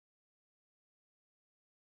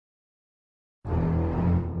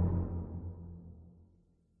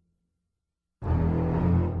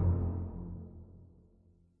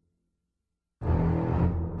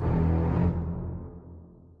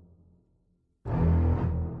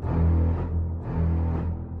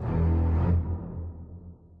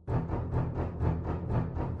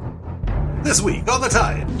This week on the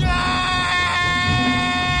Tie-In.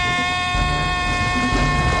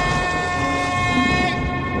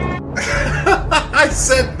 I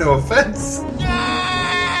said no offense.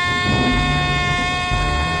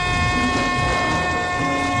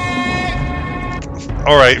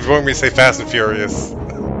 Alright, if you want me to say Fast and Furious.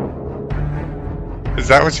 Is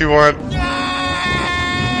that what you want?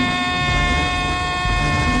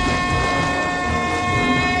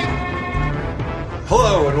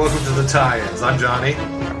 Hello and welcome to the Tie-Ins. I'm Johnny.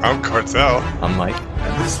 I'm Cartel. I'm Mike.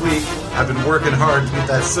 And this week, I've been working hard to get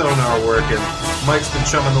that sonar working. Mike's been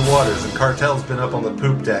chumming the waters, and Cartel's been up on the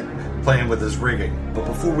poop deck playing with his rigging. But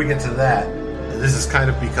before we get to that, this has kind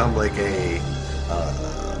of become like a,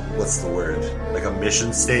 what's the word? Like a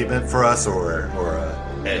mission statement for us, or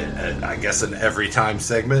I guess an every time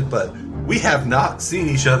segment. But we have not seen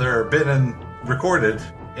each other or been recorded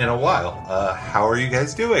in a while. How are you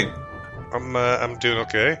guys doing? I'm doing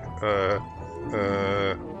okay.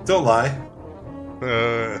 Don't lie.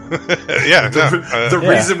 Yeah, The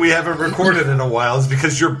reason we haven't recorded in a while is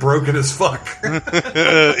because you're broken as fuck.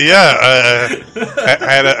 I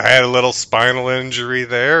had a little spinal injury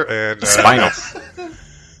there, and Spinal.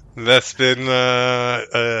 that's been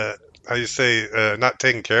how you say not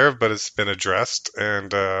taken care of, but it's been addressed,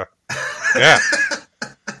 and yeah,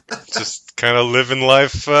 just kind of living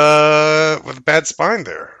life with a bad spine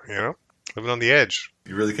there, you know, living on the edge.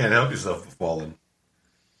 You really can't help yourself with falling.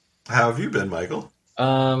 How have you been, Michael?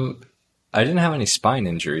 I didn't have any spine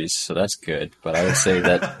injuries, so that's good. But I would say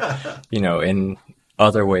that, in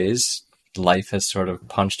other ways, life has sort of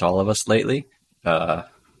punched all of us lately.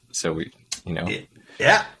 So we,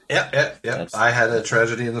 Yeah. I had a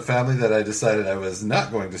tragedy in the family that I decided I was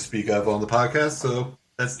not going to speak of on the podcast, so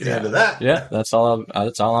that's the end of that. Yeah, that's all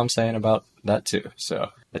I'm saying about that too. So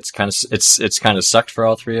it's kind of sucked for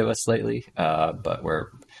all three of us lately. But we're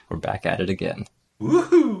back at it again.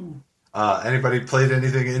 Woohoo! Anybody played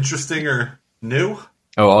anything interesting or new?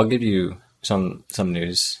 Oh, I'll give you some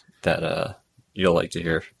news that you'll like to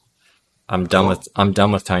hear. I'm done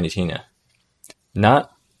with Tiny Tina.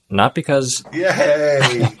 Not because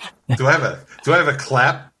Yay! Do I have a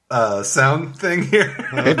clap sound thing here?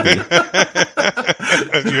 Do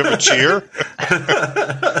you have a cheer?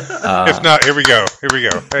 If not, here we go.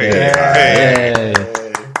 Hey.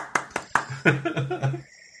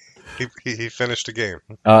 He finished the game.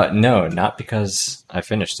 No, not because I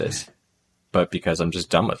finished it, but because I'm just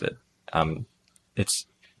done with it. It's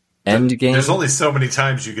end game. There's only so many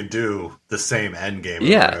times you can do the same end game.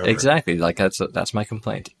 Yeah, exactly. Like that's my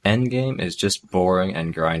complaint. End game is just boring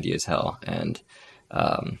and grindy as hell, and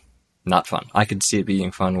not fun. I could see it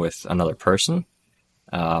being fun with another person,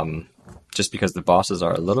 just because the bosses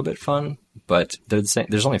are a little bit fun, but they're the same.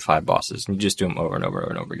 There's only 5 bosses, and you just do them over and over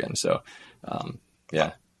and over again. So,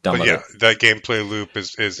 yeah. But yeah, that gameplay loop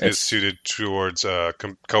is suited towards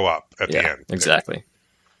co-op at the end. Exactly.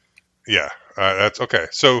 Yeah, that's okay.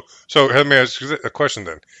 So let me ask you a question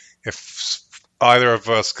then. If either of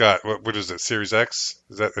us got what is it, Series X?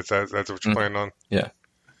 That's what you're playing on? Yeah.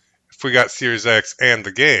 If we got Series X and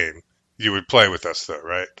the game, you would play with us though,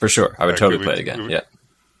 right? For sure, I would totally play it again. Yeah.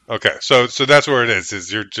 Okay, so that's where it is.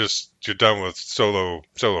 Is you're done with solo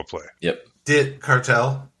play. Yep. Did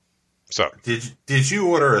Cartel? So did you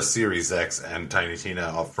order a Series X and Tiny Tina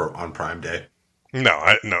on Prime Day? No.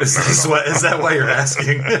 Is that why you're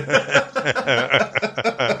asking?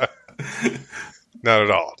 Not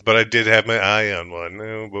at all. But I did have my eye on one.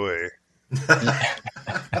 Oh boy.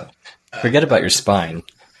 Forget about your spine.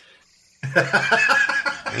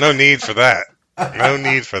 No need for that.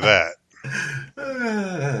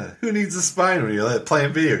 Who needs a spine when you're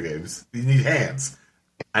playing video games? You need hands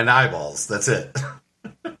and eyeballs. That's it.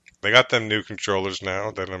 They got them new controllers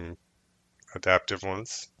now, them adaptive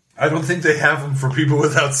ones. I don't think they have them for people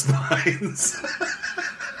without spines.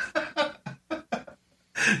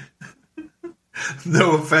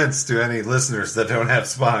 No offense to any listeners that don't have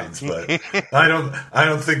spines, but I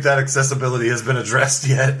don't think that accessibility has been addressed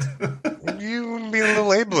yet. You would be a little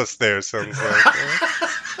ableist there, sounds like.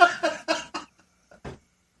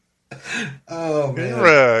 Oh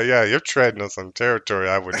man! You're treading on some territory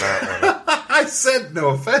I would not want to. I said no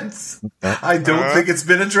offense. I don't think it's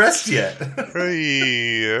been addressed yet.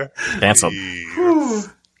 Cancelled.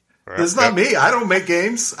 It's not me. I don't make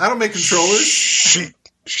games. I don't make controllers.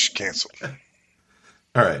 Shh, canceled.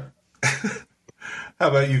 All right. How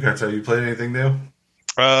about you, Cartel? You played anything new?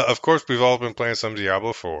 Of course, we've all been playing some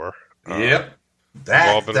Diablo 4. Yep.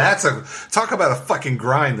 Talk about a fucking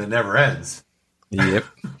grind that never ends. Yep.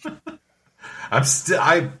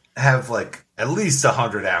 I have like at least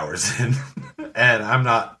 100 hours in, and I'm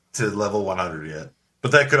not to level 100 yet.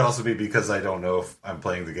 But that could also be because I don't know if I'm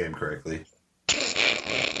playing the game correctly.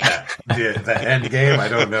 The end game, I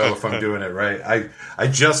don't know if I'm doing it right. I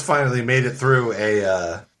just finally made it through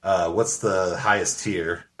a what's the highest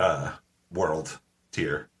tier world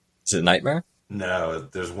tier? Is it Nightmare? No,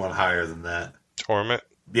 there's one higher than that. Torment?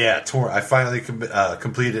 Yeah, I finally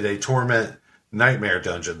completed a Torment Nightmare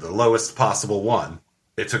dungeon, the lowest possible one.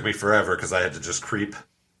 It took me forever because I had to just creep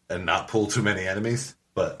and not pull too many enemies.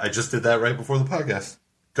 But I just did that right before the podcast.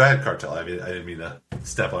 Go ahead, Cartel. I didn't mean to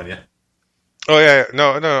step on you. Oh, yeah.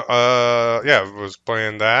 No. Yeah, I was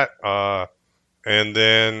playing that. And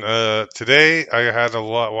then today I had a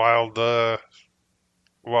wild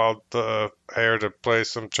hair to play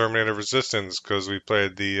some Terminator Resistance because we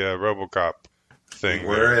played the RoboCop thing.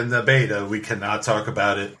 We're in the beta. We cannot talk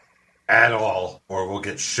about it at all, or we'll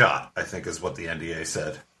get shot, I think is what the NDA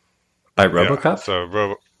said. By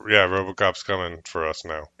RoboCop? Yeah, RoboCop's coming for us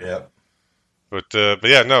now. Yep. But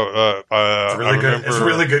yeah, no. It's really good. It's a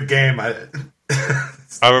really good game. I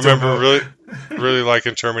remember really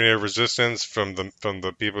liking Terminator Resistance from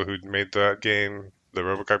the people who made that game, the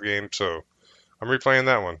RoboCop game. So I'm replaying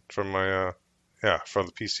that one from my from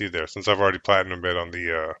the PC there, since I've already platinumed it on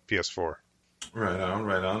the PS4. Right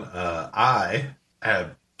on. I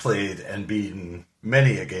have played and beaten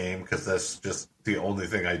many a game because that's just the only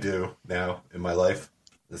thing I do now in my life.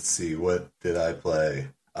 Let's see, what did I play?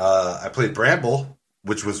 I played Bramble,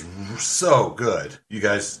 which was so good. You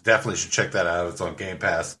guys definitely should check that out. It's on Game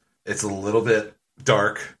Pass. It's a little bit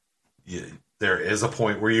dark. There is a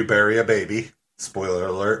point where you bury a baby. Spoiler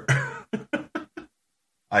alert.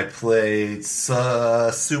 I played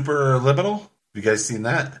Superliminal. Have you guys seen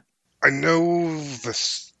that? I know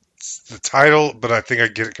the title, but I think I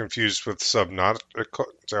get it confused with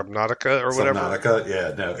Subnautica or whatever. Subnautica,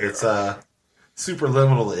 yeah. No, it's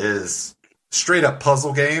Superliminal is straight up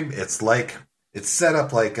puzzle game. It's set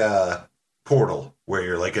up like a Portal, where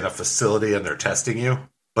you're like in a facility and they're testing you,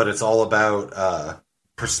 but it's all about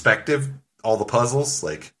perspective. All the puzzles,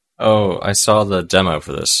 like. Oh, I saw the demo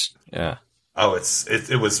for this. Yeah. Oh,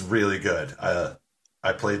 it was really good. I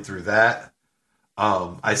played through that.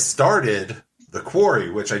 I started The Quarry,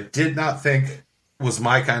 which I did not think was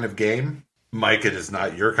my kind of game. Mike, it is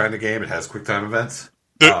not your kind of game. It has QuickTime events.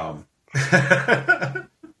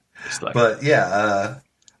 But yeah,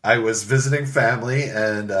 I was visiting family,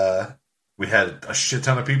 and we had a shit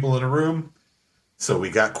ton of people in a room. So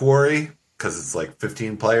we got Quarry, because it's like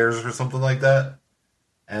 15 players or something like that.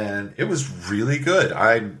 And it was really good.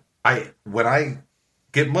 When I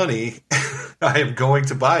get money, I am going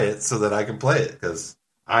to buy it so that I can play it, because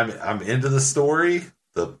I'm into the story.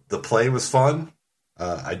 The play was fun.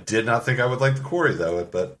 I did not think I would like The Quarry, though,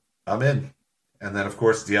 but I'm in. And then, of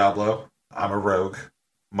course, Diablo. I'm a rogue.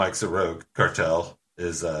 Mike's a rogue. Cartel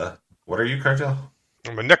is, what are you, Cartel?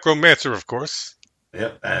 I'm a necromancer, of course.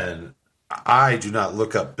 Yep, and I do not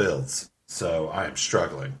look up builds, so I am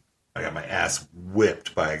struggling. I got my ass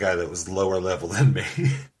whipped by a guy that was lower level than me.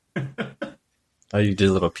 Oh, you did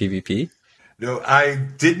a little PvP? No, I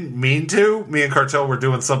didn't mean to. Me and Cartel were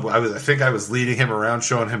doing something. I think I was leading him around,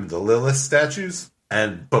 showing him the Lilith statues,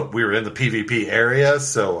 but we were in the PvP area,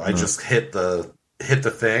 so I just hit the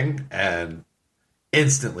thing, and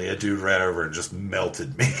instantly a dude ran over and just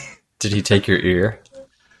melted me. Did he take your ear?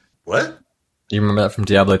 What? You remember that from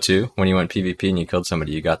Diablo 2? When you went PvP and you killed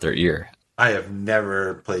somebody, you got their ear. I have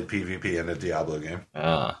never played PvP in a Diablo game.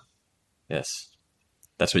 Ah, yes.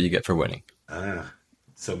 That's what you get for winning.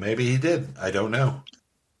 So maybe he did. I don't know.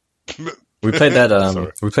 We played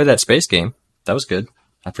that. We played that space game. That was good.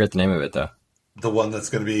 I forget the name of it though. The one that's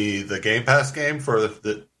going to be the Game Pass game for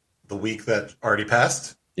the week that already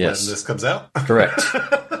passed. Yes. When this comes out. Correct.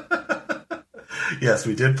 Yes,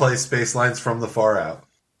 we did play Space Lines from the Far Out.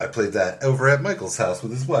 I played that over at Michael's house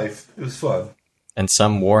with his wife. It was fun. And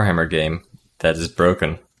some Warhammer game that is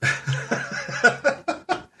broken.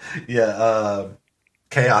 Yeah,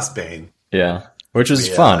 Chaos Bane. Yeah, which was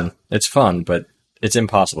fun. It's fun, but it's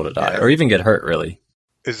impossible to die or even get hurt. Really.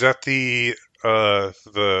 Is that the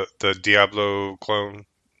Diablo clone?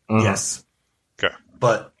 Mm-hmm. Yes. Okay.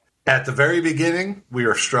 But at the very beginning, we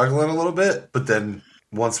were struggling a little bit, but then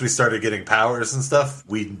once we started getting powers and stuff,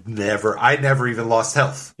 I never even lost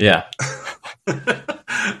health. Yeah.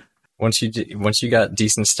 Once you got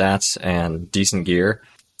decent stats and decent gear,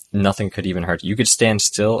 nothing could even hurt you. You could stand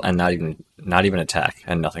still and not even attack,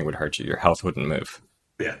 and nothing would hurt you. Your health wouldn't move.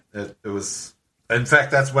 Yeah, it was. In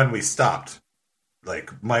fact, that's when we stopped.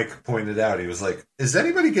 Like Mike pointed out, he was like, "Is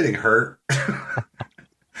anybody getting hurt?"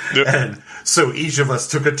 Yep. And so each of us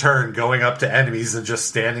took a turn going up to enemies and just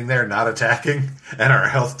standing there, not attacking, and our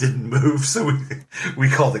health didn't move, so we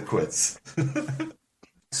called it quits.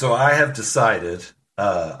 So I have decided,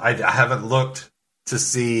 I haven't looked to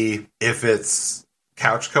see if it's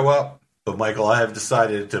couch co-op, but Michael, I have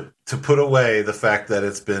decided to put away the fact that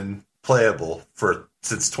it's been playable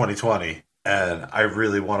since 2020, and I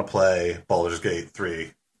really want to play Baldur's Gate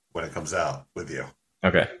 3 when it comes out with you.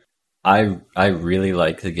 Okay. I really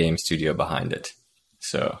like the game studio behind it.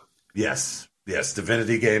 So Yes,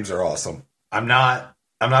 Divinity games are awesome. I'm not.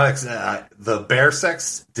 The bear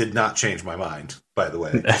sex did not change my mind, by the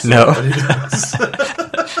way. No.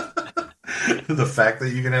 The fact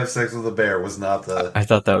that you can have sex with a bear was not the. I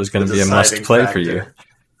thought that was going to be a must play for you.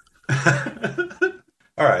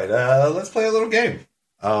 All right, let's play a little game.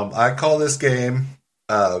 I call this game.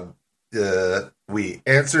 We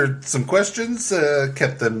answered some questions,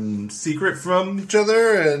 kept them secret from each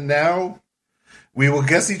other, and now we will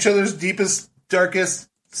guess each other's deepest, darkest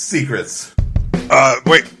secrets.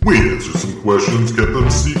 Wait. We answered some questions, kept them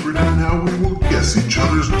secret, and now we will guess each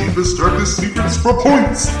other's deepest, darkest secrets for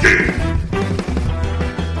points game.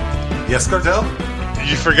 Yes, Cartel?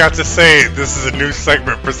 You forgot to say this is a new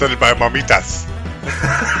segment presented by Mamitas.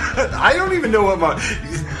 I don't even know what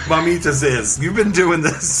Mamitas is. You've been doing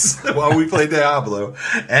this while we play Diablo,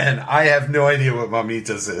 and I have no idea what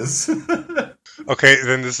Mamitas is. Okay,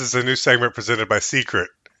 then this is a new segment presented by Secret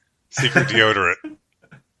deodorant.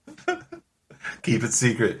 Keep it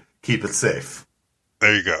secret. Keep it safe.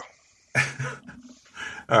 There you go.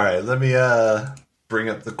 All right, let me bring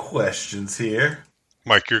up the questions here.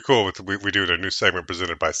 Mike, you're cool with we doing a new segment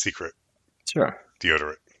presented by Secret Sure.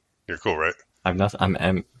 deodorant. You're cool, right? I'm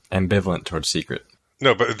ambivalent towards Secret.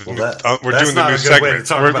 No, but we're that's doing the not new a good way to segment.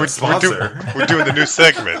 talk about sponsor. We're doing the new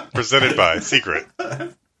segment presented by Secret.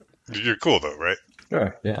 You're cool though, right?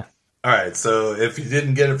 Sure, yeah. All right, so if you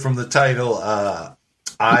didn't get it from the title,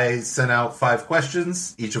 I sent out 5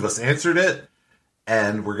 questions. Each of us answered it,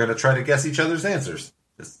 and we're going to try to guess each other's answers.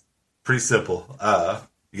 It's pretty simple.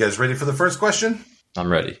 You guys ready for the first question? I'm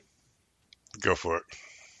ready. Go for it.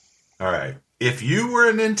 All right. If you were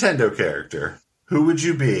a Nintendo character, who would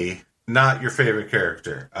you be? Not your favorite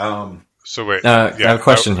character. So wait. I have a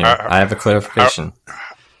question here. I have a clarification.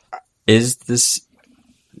 Is this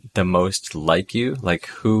the most like you? Like,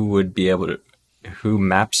 who would be able to... Who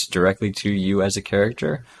maps directly to you as a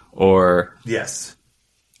character? Or... Yes.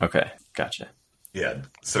 Okay, gotcha. Yeah.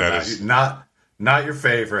 So That is- not your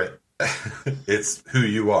favorite. It's who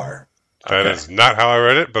you are. That is not how I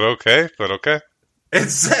read it, but okay. It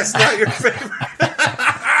says not your favorite.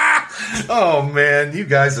 Oh, man. You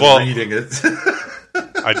guys are reading it.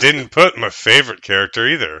 I didn't put my favorite character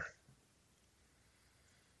either.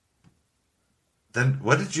 Then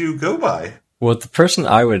what did you go by? Well, the person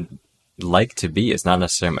I would like to be is not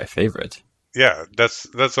necessarily my favorite. Yeah, that's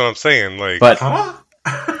what I'm saying. Like, But Huh?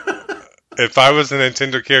 if I was a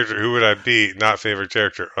Nintendo character, who would I be? Not favorite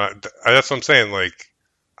character. That's what I'm saying. Like,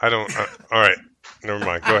 I don't. All right, never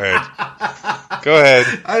mind. Go ahead.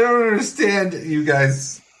 I don't understand you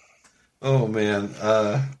guys. Oh, man.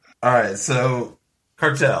 All right, so,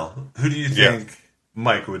 Cartel, who do you think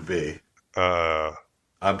Mike would be?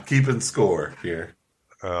 I'm keeping score here.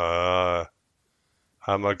 I'm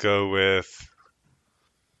gonna go with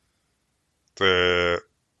the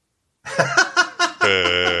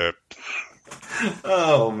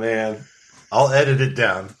Oh, man. I'll edit it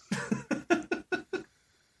down.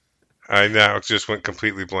 I now just went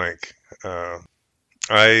completely blank.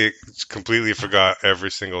 I completely forgot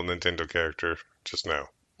every single Nintendo character just now.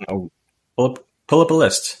 oh, pull up a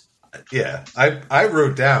list. Yeah, I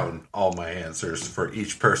wrote down all my answers for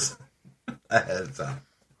each person ahead of time.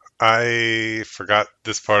 I forgot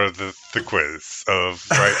this part of the quiz of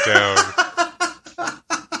write down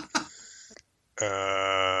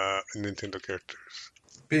Nintendo characters.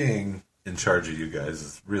 Being in charge of you guys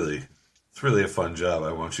is really a fun job.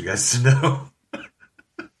 I want you guys to know.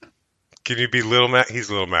 Can you be Little Mac? He's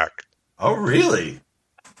Little Mac. Oh, really?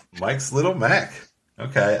 Mike's Little Mac.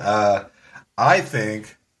 Okay. I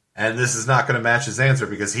think, and this is not going to match his answer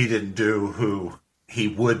because he didn't do who he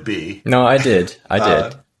would be. No, I did.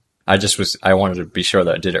 I wanted to be sure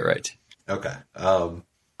that I did it right. Okay. I'm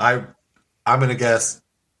going to guess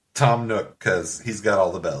Tom Nook because he's got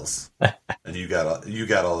all the bells, and you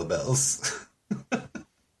got all the bells.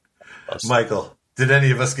 Michael, did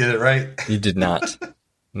any of us get it right? You did not.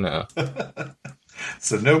 No.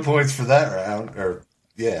 So no points for that round. Or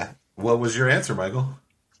yeah, what was your answer, Michael?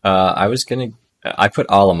 I put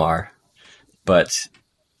Olimar, but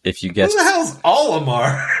if you Who guessed, the hell's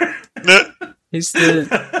Olimar? he's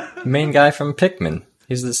the main guy from Pikmin.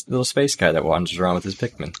 He's this little space guy that wanders around with his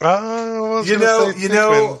Pikmin.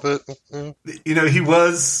 He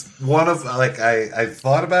was one of, like, I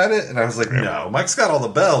thought about it, and I was like, no, Mike's got all the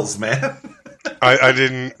bells, man. I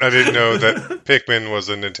didn't know that Pikmin was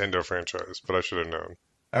a Nintendo franchise, but I should have known.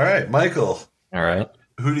 All right, Michael. All right.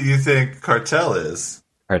 Who do you think Cartel is?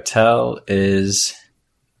 Cartel is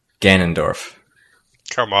Ganondorf.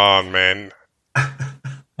 Come on, man.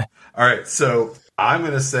 All right, so I'm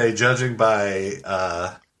going to say, judging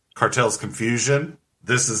by Cartel's confusion,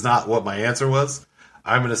 this is not what my answer was.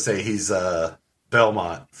 I'm going to say he's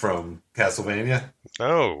Belmont from Castlevania.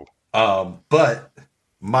 Oh. But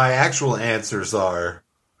my actual answers are,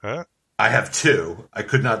 Huh? I have two. I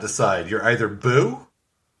could not decide. You're either Boo,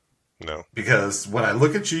 No. because when I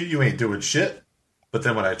look at you, you ain't doing shit. But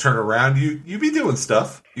then when I turn around, you be doing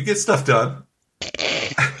stuff. You get stuff done.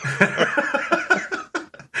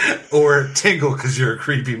 Or Tingle, because you're a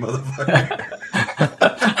creepy motherfucker.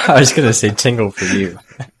 I was going to say Tingle for you.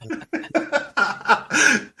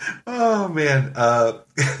 Oh, man.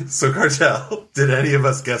 So, Cartel, did any of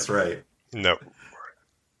us guess right? No.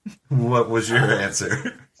 What was your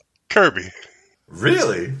answer? Kirby.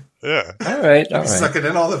 Really? Yeah. All right. Sucking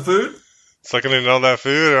in all the food? Sucking in all that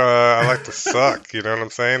food, I like to suck, you know what I'm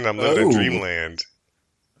saying? I'm living in dreamland.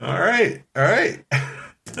 All right.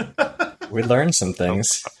 We learned some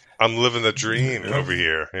things. I'm living the dream over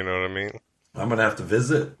here, you know what I mean? I'm going to have to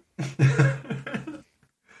visit.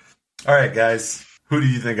 All right, guys. Who do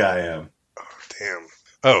you think I am? Oh, damn.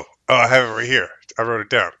 Oh, I have it right here. I wrote it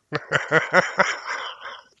down.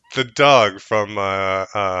 The dog from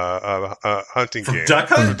Hunting Game. Duck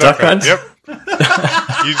Hunt? Duck Hunt? Yep.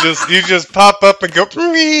 you just pop up and go.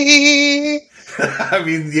 I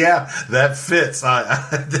mean, yeah, that fits.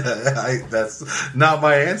 That's not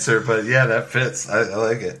my answer, but yeah, that fits. I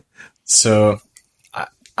like it. So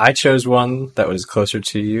I chose one that was closer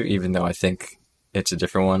to you, even though I think it's a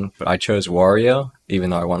different one. But I chose Wario, even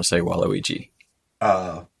though I want to say Waluigi.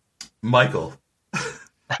 Michael.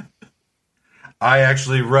 I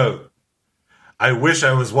actually wrote, I wish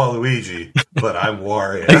I was Waluigi, but I'm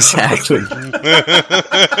Wario. Exactly.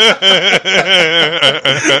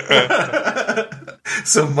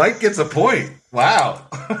 So Mike gets a point. Wow.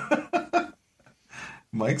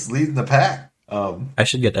 Mike's leading the pack. I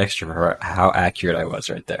should get extra for how accurate I was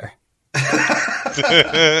right there.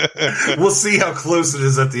 We'll see how close it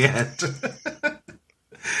is at the end.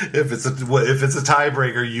 If it's a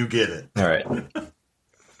tiebreaker, you get it. All right.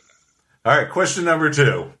 All right, question number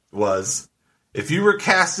 2 was, if you were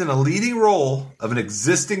cast in a leading role of an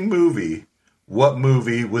existing movie, what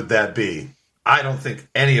movie would that be? I don't think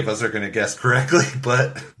any of us are going to guess correctly,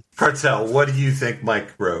 but Cartel, what do you think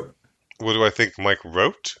Mike wrote? What do I think Mike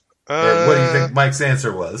wrote? Or what do you think Mike's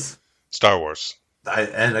answer was? Star Wars.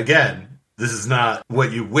 And again, this is not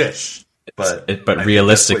what you wish, but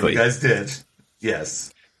realistically, you guys did.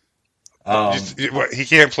 Yes. What, he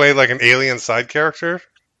can't play like an alien side character?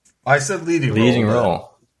 I said leading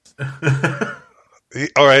role. All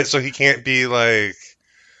right, so he can't be like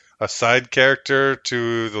a side character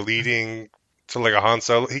to the leading, to like a Han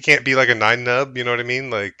Solo. He can't be like a 9-nub, you know what I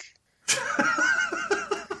mean? Like,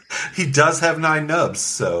 he does have 9 nubs,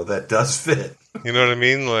 so that does fit. You know what I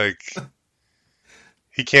mean? Like,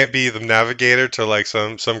 he can't be the navigator to like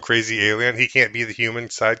some crazy alien. He can't be the human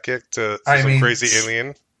sidekick to some crazy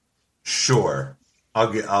alien. Sure,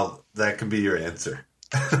 that can be your answer.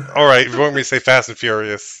 All right, you want me to say Fast and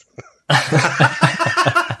Furious?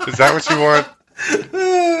 Is that what you want?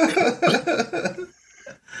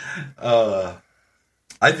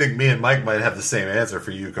 I think me and Mike might have the same answer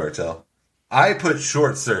for you, Cartel. I put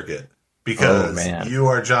Short Circuit because you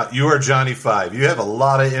are Johnny Five. You have a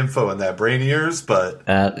lot of info in that brain of yours, but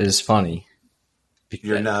that is funny.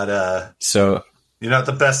 You're not you're not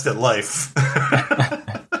the best at life.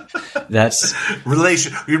 That's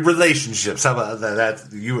relationships. How about that?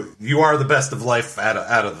 You are the best of life out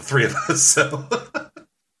of the three of us. So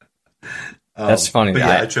that's funny. But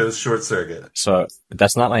yeah, I chose Short Circuit. So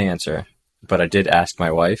that's not my answer, but I did ask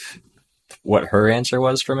my wife what her answer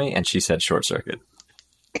was for me, and she said Short Circuit.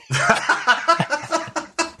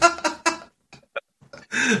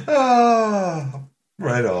 Oh,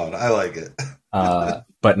 right on. I like it.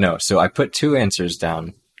 But no, so I put 2 answers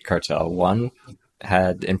down, Cartel. One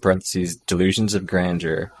had in parentheses delusions of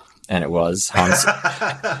grandeur, and it was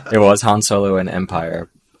Han Solo and Empire,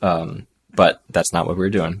 but that's not what we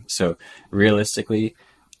were doing. So realistically,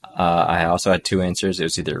 I also had 2 answers. It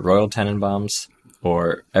was either Royal Tenenbaums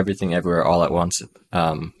or Everything Everywhere All at Once,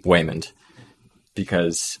 Waymond,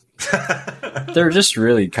 because They're just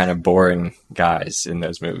really kind of boring guys in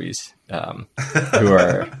those movies, who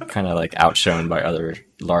are kind of like outshone by other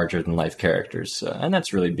larger than life characters, and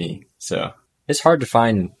that's really me. So it's hard to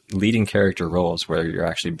find leading character roles where you're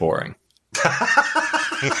actually boring.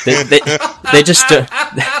 they just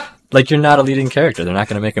like, you're not a leading character. They're not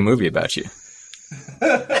going to make a movie about you.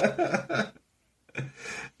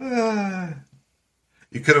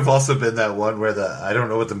 You could have also been that one where I don't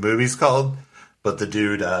know what the movie's called, but the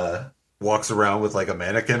dude walks around with like a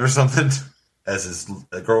mannequin or something as his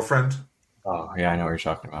girlfriend. Oh, yeah, I know what you're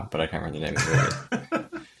talking about, but I can't remember the name of the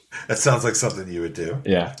movie. That sounds like something you would do.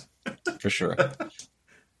 Yeah, for sure.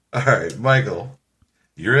 All right, Michael,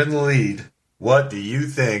 you're in the lead. What do you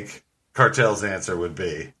think Cartel's answer would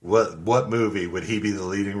be? What movie would he be the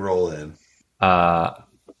leading role in?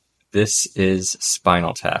 This is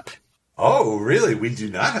Spinal Tap. Oh, really? We do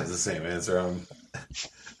not have the same answer.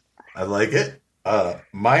 I like it.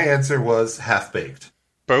 My answer was Half Baked.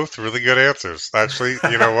 Both really good answers. Actually,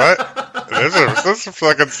 you know what? Those are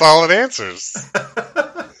fucking solid answers.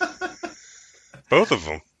 Both of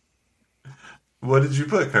them. What did you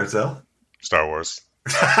put, Cartel? Star Wars.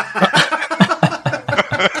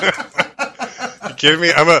 You kidding me?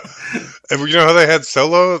 You know how they had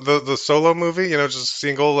Solo, the Solo movie? You know, just a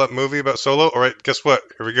single movie about Solo? All right, guess what?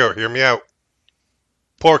 Here we go. Hear me out.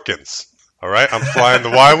 Porkins. All right, I'm flying the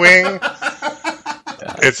Y-Wing.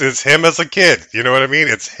 It's him as a kid. You know what I mean?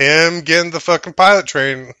 It's him getting the fucking pilot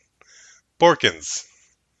train. Porkins.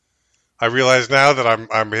 I realize now that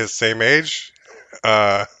I'm his same age.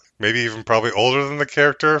 Maybe even probably older than the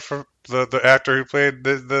character for the actor who played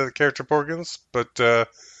the character Porkins. But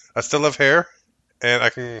I still have hair, and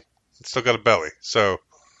I still got a belly. So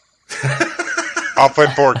I'll play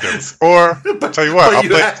Porkins. Or I'll tell you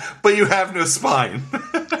what, but you have no spine.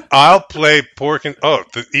 I'll play Porkins. Oh,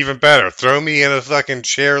 even better. Throw me in a fucking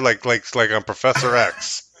chair like on Professor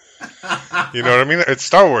X. You know what I mean? It's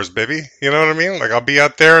Star Wars, baby. You know what I mean? Like, I'll be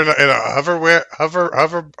out there in a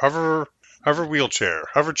hover wheelchair,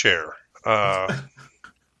 hover chair.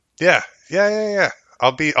 Yeah.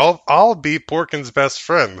 I'll be Porkins' best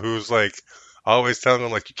friend, who's like always telling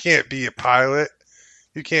him, like, you can't be a pilot.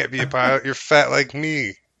 You can't be a pilot. You're fat like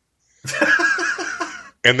me.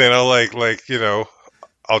 And then I'll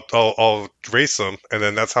I'll race him, and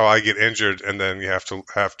then that's how I get injured, and then I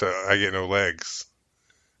get no legs,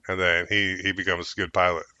 and then he becomes a good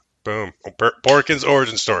pilot. Boom. Porkins'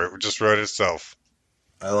 origin story just wrote itself.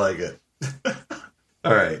 I like it.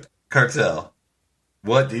 All right, Cartel.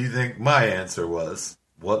 What do you think my answer was?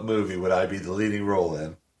 What movie would I be the leading role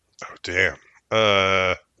in? Oh, damn.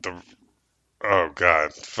 Oh,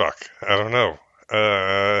 God. Fuck. I don't know.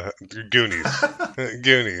 Goonies.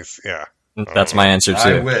 Goonies, yeah. That's my answer, too.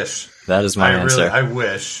 I wish. That is my answer. I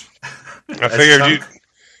wish. I figured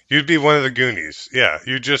you'd be one of the Goonies. Yeah,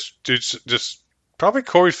 you just probably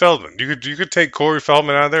Corey Feldman. You could take Corey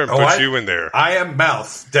Feldman out of there and put you in there. I am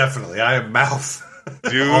Mouth, definitely. I am Mouth.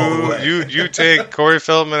 You take Corey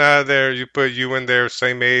Feldman out of there. You put you in there,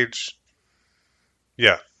 same age.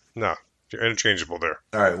 Yeah, no, you're interchangeable there.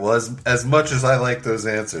 All right. Well, as much as I like those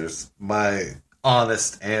answers, my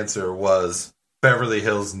honest answer was Beverly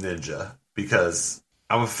Hills Ninja, because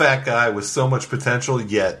I'm a fat guy with so much potential,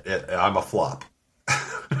 yet I'm a flop.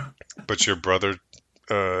 But your brother.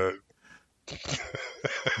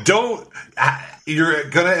 You're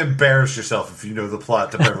gonna embarrass yourself if you know the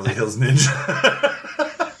plot to Beverly Hills Ninja.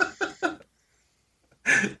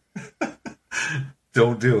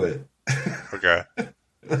 Don't do it. Okay.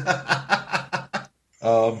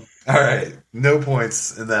 All right. No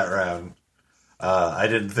points in that round. I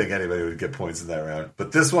didn't think anybody would get points in that round.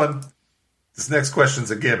 But this next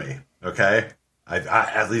question's a gimme, okay?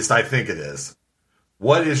 At least I think it is.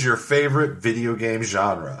 What is your favorite video game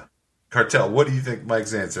genre? Cartel, what do you think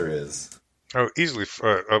Mike's answer is? Oh, easily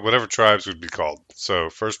whatever Tribes would be called. So,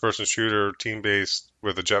 first-person shooter, team-based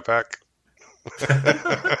with a jetpack.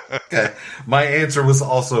 Okay. My answer was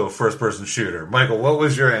also first-person shooter. Michael, what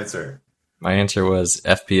was your answer? My answer was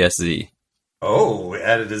FPSZ. Oh, we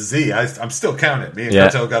added a Z. I'm still counting. Me and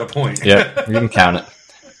Cartel got a point. Yeah, you can count it.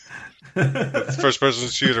 It's first-person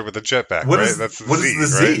shooter with a jetpack, what right? That's the Z, the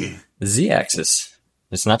Z? Right? The Z-axis.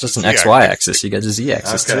 It's not just an XY axis. You get a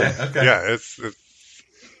Z-axis, too. Okay. Yeah, it's the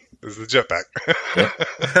jetpack.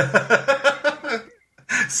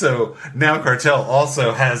 So now Cartel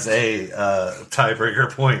also has a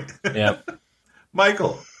tiebreaker point. Yep.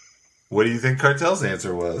 Michael, what do you think Cartel's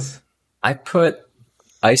answer was? I put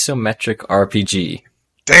isometric RPG.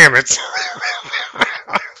 Damn it!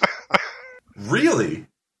 Really?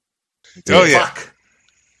 Oh, yeah. Fuck.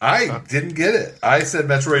 I didn't get it. I said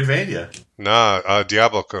Metroidvania. Nah,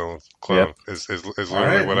 Diablo clone Yep. is literally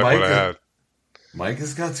Alright, what Mike I had. Mike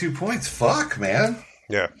has got 2 points. Fuck, man.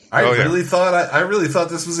 Yeah. I Oh, yeah. really thought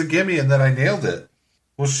this was a gimme, and then I nailed it.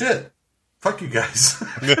 Well, shit. Fuck you guys.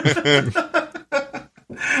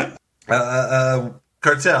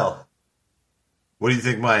 Cartel. What do you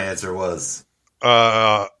think my answer was?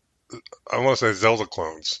 I want to say Zelda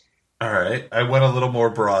clones. All right, I went a little more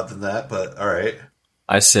broad than that, but all right,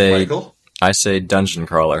 I say Michael. Dungeon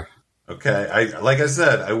Crawler. Okay, like I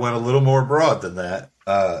said, I went a little more broad than that,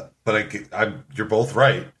 but you're both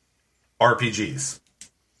right. RPGs.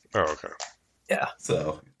 Oh, okay. Yeah.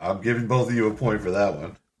 So I'm giving both of you a point for that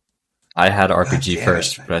one. I had RPG damn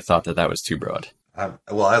first, it. but I thought that was too broad. I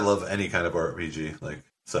love any kind of RPG,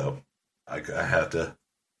 so I have to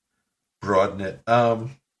broaden it.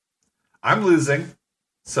 I'm losing,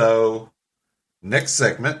 so next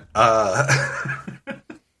segment.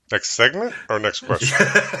 Next segment or next question?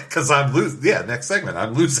 Because I'm losing. Yeah, next segment.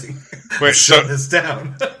 I'm losing. Wait, shut so- this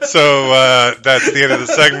down. So that's the end of the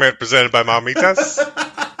segment presented by Mamitas.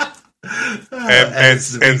 And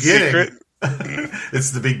it's the beginning. Secret.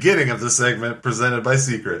 It's the beginning of the segment presented by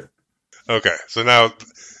Secret. Okay, so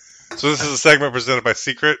this is a segment presented by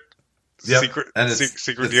Secret. Yep, Secret, and it's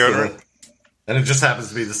deodorant. And it just happens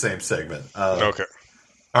to be the same segment. Okay.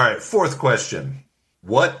 All right, fourth question.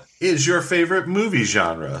 What is your favorite movie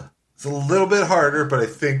genre? It's a little bit harder, but I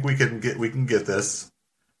think we can get this.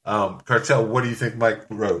 Cartel, what do you think Mike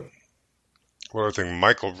wrote? What do I think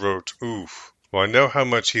Michael wrote? Oof. Well, I know how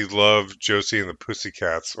much he loved Josie and the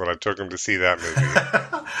Pussycats when I took him to see that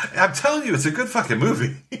movie. I'm telling you, it's a good fucking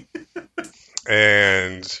movie.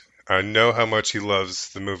 And I know how much he loves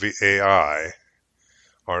the movie AI,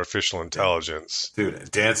 Artificial Intelligence.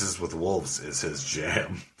 Dude, Dances with Wolves is his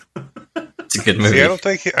jam. It's a good movie. See, I don't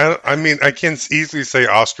think I mean, I can easily say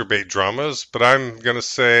Oscar bait dramas, but I'm going to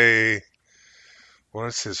say, what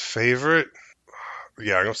is his favorite?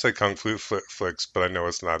 Yeah, I'm going to say Kung Fu flicks, but I know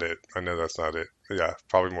it's not it. I know that's not it. Yeah,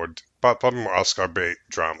 probably more Oscar bait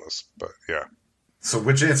dramas, but yeah. So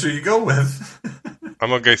which answer you go with? I'm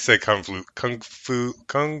going to say Kung Fu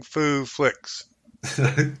flicks.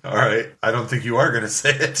 All right. I don't think you are going to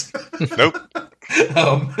say it. Nope.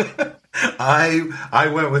 I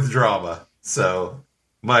went with drama. So,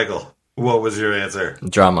 Michael, what was your answer?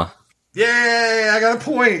 Drama. Yay! I got a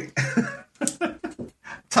point.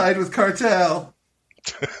 Tied with Cartel.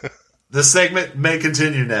 The segment may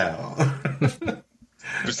continue now.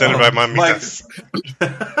 Presented by Mamitas.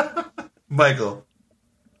 Michael,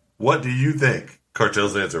 what do you think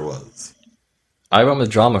Cartel's answer was? I went with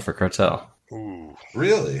drama for Cartel. Ooh.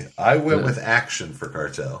 Really? I went with action for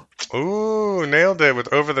Cartel. Ooh, nailed it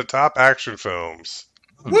with over-the-top action films.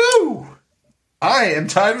 Woo! I am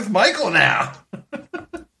tied with Michael now.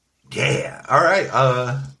 Yeah. All right.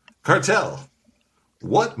 Cartel,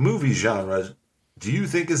 what movie genre do you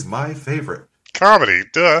think is my favorite? Comedy,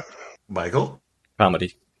 duh. Michael?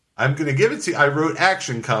 Comedy. I'm going to give it to you. I wrote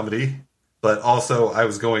action comedy, but also I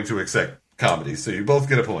was going to accept comedy, so you both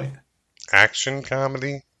get a point. Action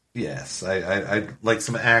comedy? Yes, I like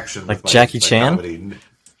some action. Like with my Jackie Chan? comedy.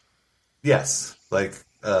 Yes, like,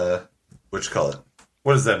 what you call it?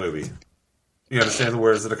 What is that movie? You understand the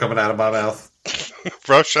words that are coming out of my mouth?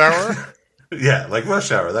 Rush Hour? Yeah, like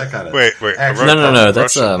Rush Hour, that kind of. Wait. action. No,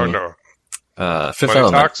 that's, no. Fifth Money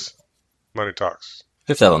Element. Talks? Money Talks.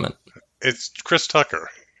 Fifth Element. It's Chris Tucker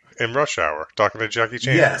in Rush Hour talking to Jackie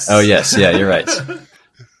Chan. Yes. Oh, yes. Yeah, you're right.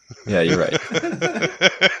 Yeah, you're right.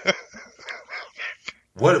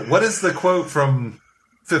 What is the quote from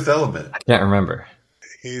Fifth Element? I can't remember.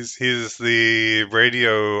 He's the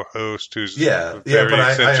radio host who's Yeah, very but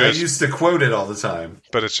I eccentric, used to quote it all the time.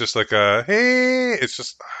 but it's just like a hey. It's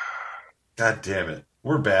just God damn it,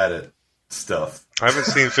 we're bad at stuff. I haven't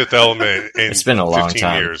seen Fifth Element in It's been a long 15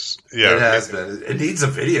 time. years. Yeah, It has been. It needs a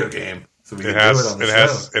video game, so we can It do has. it on the It show.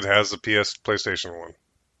 has. It has a PlayStation 1.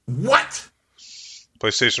 What?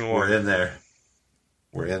 PlayStation 1. We're in there.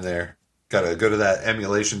 We're in there. Gotta go to that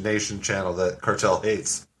Emulation Nation channel that Cartel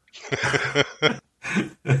hates.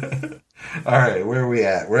 All right, where are we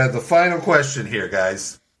at? We're at the final question here,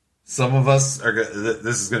 guys. Some of us are.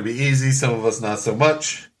 This is going to be easy. Some of us not so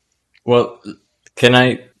much. Well,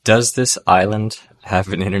 does this island have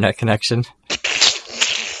an internet connection?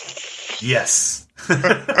 Yes.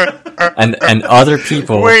 And other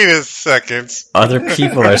people Wait a second.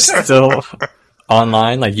 are still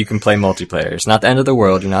online, like you can play multiplayer. It's not the end of the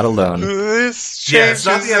world, you're not alone. This Yeah, changes it's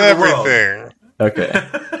not the end of the world. everything. Okay.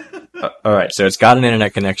 Alright, so it's got an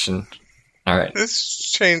internet connection. Alright.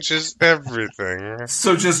 This changes everything.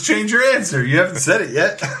 So just change your answer. You haven't said it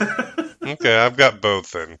yet. Okay, I've got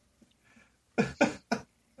both then.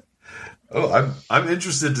 Oh, I'm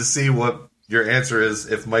interested to see what your answer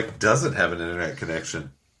is if Mike doesn't have an internet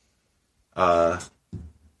connection. I'm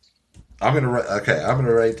gonna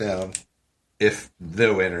write down if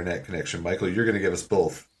no internet connection. Michael, you're gonna give us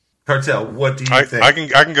both. Cartel, what do you think? I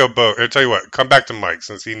can go both. I'll tell you what. Come back to Mike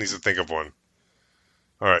since he needs to think of one.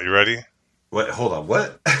 All right, you ready? What? Hold on.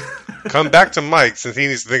 What? Come back to Mike since he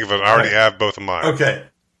needs to think of it. I already have both of mine. Okay.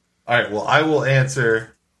 All right. Well, I will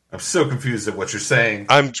answer. I'm so confused at what you're saying.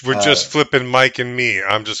 We're just flipping Mike and me.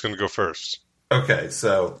 I'm just going to go first. Okay.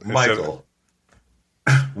 So, Michael,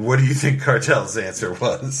 what do you think Cartel's answer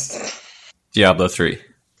was? Diablo 3.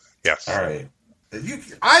 Yes. All right. I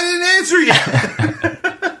didn't answer yet.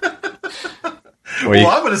 Well,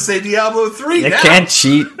 I'm going to say Diablo 3 you now. can't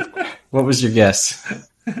cheat. What was your guess?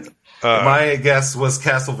 My guess was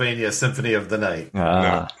Castlevania Symphony of the Night.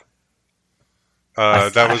 No.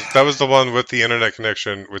 That was the one with the internet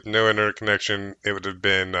connection. With no internet connection, it would have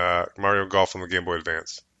been Mario Golf on the Game Boy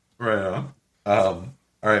Advance. Right on. All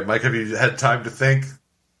right, Mike, have you had time to think?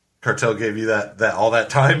 Cartel gave you that all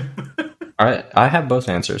that time? All right, I have both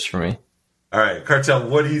answers for me. All right, Cartel,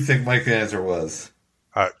 what do you think Mike's answer was?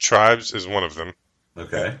 Tribes is one of them.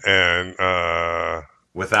 Okay. And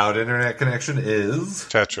without internet connection is?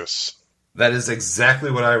 Tetris. That is exactly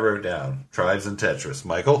what I wrote down. Tribes and Tetris.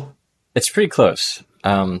 Michael? It's pretty close.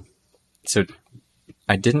 So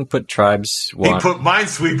I didn't put Tribes one. He put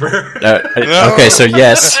Minesweeper. Okay, so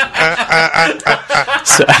yes.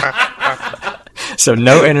 So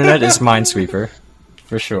no internet is Minesweeper,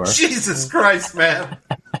 for sure. Jesus Christ, man.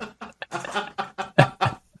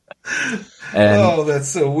 And, that's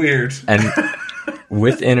so weird. And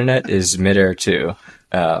with internet is Midair 2,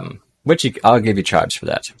 which I'll give you Tribes for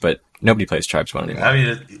that, but nobody plays Tribes 1 anymore. I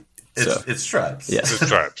mean, it's Tribes. Yes. It's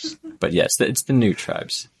Tribes. But yes, it's the new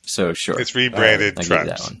Tribes. So sure. It's rebranded I'll give you Tribes.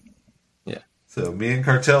 that one. Yeah. So me and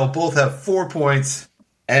Cartel both have 4 points,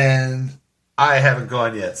 and I haven't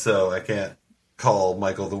gone yet, so I can't call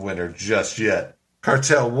Michael the winner just yet.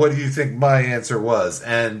 Cartel, what do you think my answer was?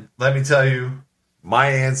 And let me tell you, my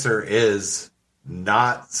answer is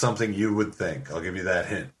not something you would think. I'll give you that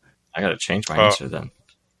hint. I gotta change my answer then.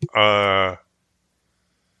 I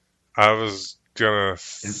was gonna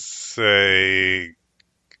say.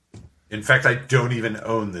 In fact, I don't even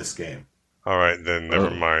own this game. All right, then never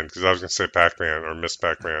mind. Because I was gonna say Pac-Man or Miss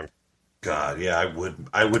Pac-Man. God, yeah,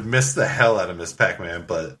 I would miss the hell out of Miss Pac-Man,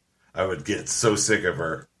 but I would get so sick of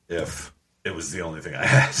her if it was the only thing I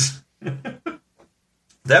had.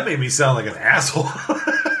 That made me sound like an asshole.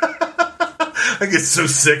 I get so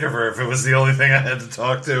sick of her if it was the only thing I had to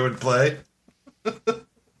talk to and play.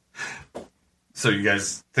 So you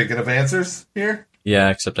guys thinking of answers here? Yeah,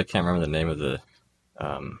 except I can't remember the name of the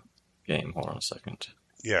game. Hold on a second.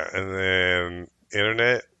 Yeah, and then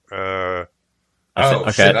internet. I don't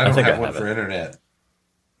I have think I one have for it. internet.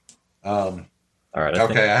 All right.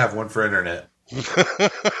 I have one for internet.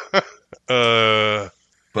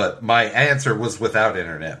 But my answer was without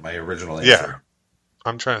internet, my original answer. Yeah.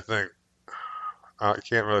 I'm trying to think. I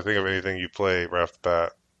can't really think of anything you play right off the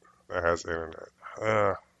bat that has internet.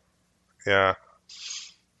 Yeah.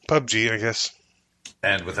 PUBG, I guess.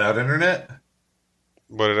 And without internet?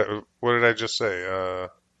 What did I just say?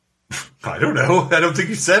 I don't know. I don't think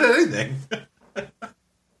you said anything.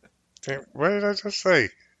 What did I just say?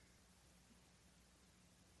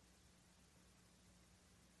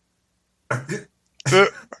 I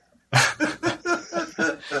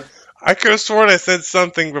could have sworn I said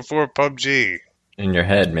something before PUBG. In your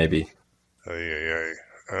head, maybe. I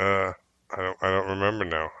don't remember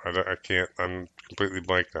now. I can't. I'm completely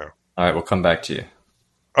blank now. All right, we'll come back to you.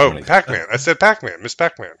 Oh, Pac-Man. I said Pac-Man. Miss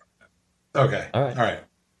Pac-Man. Okay. All right.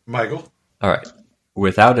 Michael? All right.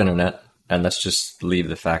 Without internet, and let's just leave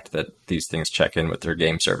the fact that these things check in with their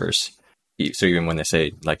game servers. So even when they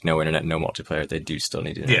say like no internet, no multiplayer, they do still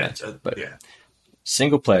need internet. But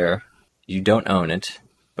single player, you don't own it,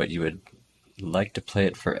 but you would like to play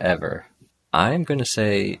it forever. I'm going to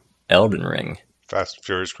say Elden Ring. Fast and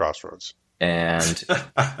Furious Crossroads. And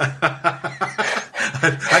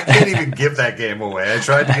I can't even give that game away. I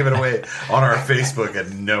tried to give it away on our Facebook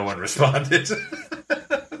and no one responded.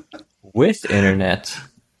 with internet,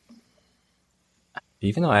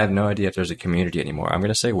 even though I have no idea if there's a community anymore, I'm going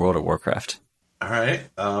to say World of Warcraft. All right.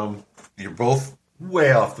 You're both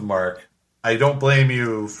way off the mark. I don't blame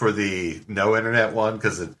you for the no internet one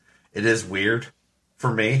because it is weird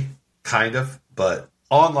for me, kind of. But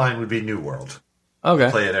online would be New World. Okay.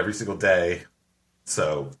 I play it every single day,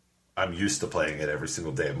 so I'm used to playing it every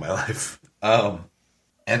single day of my life.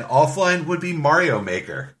 And offline would be Mario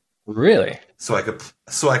Maker. Really? so I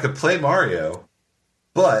could play Mario,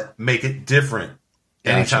 but make it different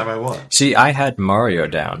anytime I want. See, I had Mario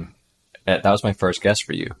down. That was my first guess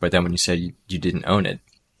for you. But then when you said you didn't own it,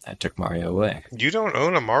 I took Mario away. You don't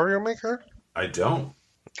own a Mario Maker? I don't.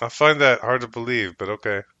 I find that hard to believe, but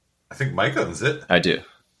okay. I think Mike owns it. I do.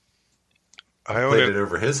 I own Played it. it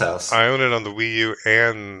over his house. I own it on the Wii U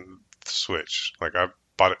and the Switch. Like, I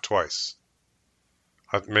bought it twice.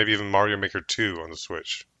 Maybe even Mario Maker 2 on the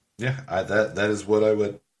Switch. Yeah, that is what I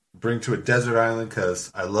would bring to a desert island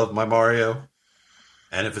because I love my Mario.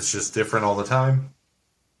 And if it's just different all the time,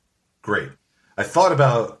 great. I thought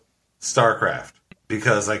about StarCraft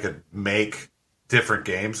because I could make different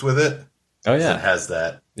games with it. Oh, It yeah. has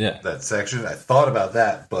that Yeah. that section. I thought about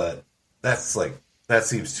that, but that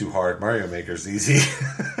seems too hard. Mario Maker's easy.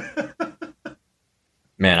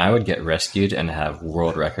 Man, I would get rescued and have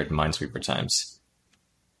world record Minesweeper times.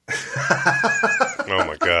 Oh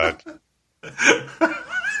my god.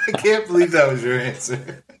 I can't believe that was your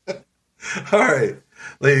answer. All right,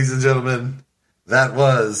 ladies and gentlemen, that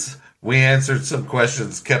was. We answered some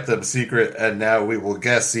questions, kept them secret, and now we will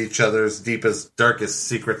guess each other's deepest, darkest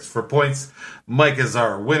secrets for points. Mike is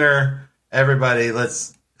our winner. Everybody,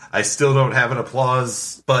 I still don't have an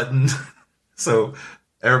applause button, so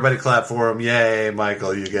everybody clap for him. Yay,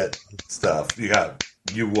 Michael, you get stuff.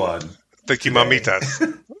 You won. Thank you,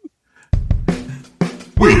 mamitas.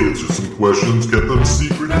 We answered some questions, kept them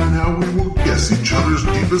secret, and now we will guess each other's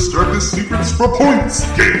deepest, darkest secrets for points.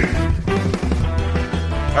 Game.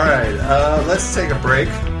 All right, let's take a break.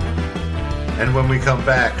 And when we come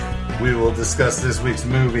back, we will discuss this week's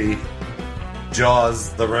movie,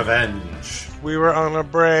 Jaws: The Revenge. We were on a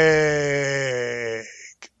break.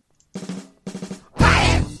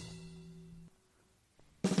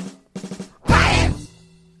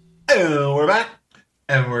 And we're back.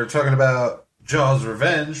 And we're talking about Jaws: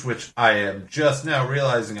 Revenge, which I am just now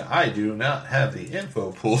realizing I do not have the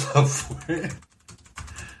info pulled up for it.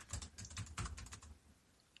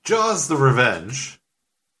 Jaws: The Revenge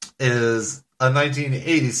is a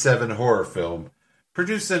 1987 horror film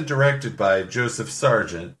produced and directed by Joseph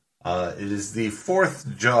Sargent. It is the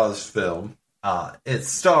fourth Jaws film. It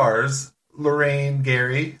stars Lorraine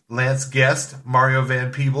Gary, Lance Guest, Mario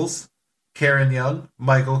Van Peebles, Karen Young,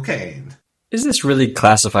 Michael Caine. Is this really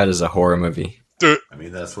classified as a horror movie? I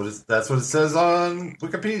mean, that's what it says on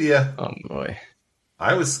Wikipedia. Oh, boy.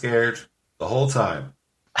 I was scared the whole time.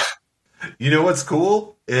 You know what's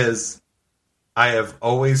cool is I have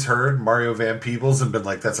always heard Mario Van Peebles and been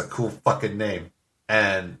like, that's a cool fucking name.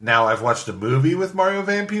 And now I've watched a movie with Mario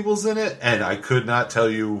Van Peebles in it, and I could not tell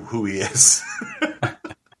you who he is. I'm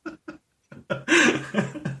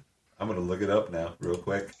going to look it up now real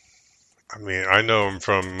quick. I mean, I know him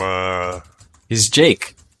from, He's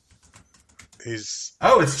Jake. he's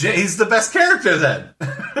Oh, he's the best character then.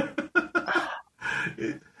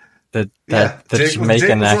 The Jake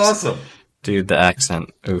Jamaican was accent. awesome. Dude, the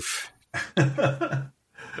accent. Oof.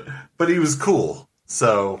 But he was cool,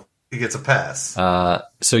 so he gets a pass.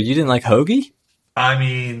 So you didn't like Hoagie? I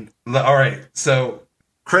mean, all right. So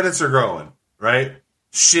credits are going, right?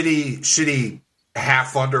 Shitty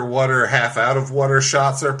half underwater, half out of water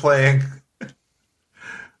shots are playing.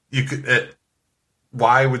 You could.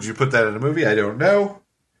 Why would you put that in a movie? I don't know.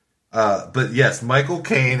 But yes, Michael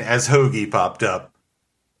Caine as Hoagie popped up,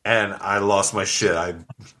 and I lost my shit. I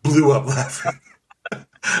blew up laughing.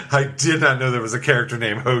 I did not know there was a character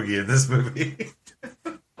named Hoagie in this movie.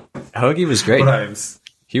 Hoagie was great. But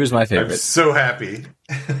He was my I'm favorite. so happy.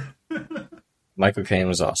 Michael Caine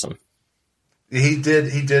was awesome. He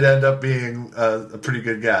did end up being a pretty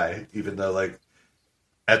good guy, even though, like,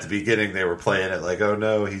 at the beginning they were playing it like, oh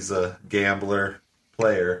no, he's a gambler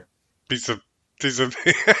player. he's a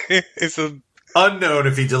Unknown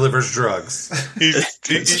if he delivers drugs.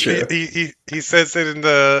 That's true. he says it in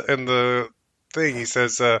the thing. He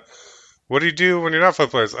says, "What do you do when you're not fun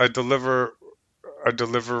players? I deliver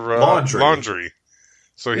laundry."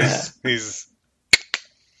 So he's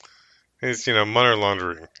money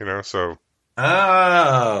laundering. So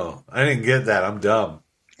Oh, I didn't get that. I'm dumb.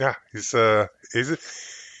 yeah, he's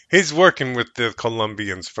working with the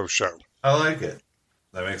Colombians for show. I like it.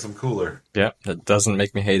 That makes him cooler. Yeah, that doesn't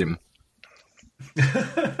make me hate him.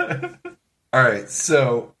 All right,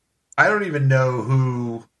 so I don't even know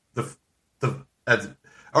who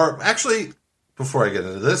or actually, before I get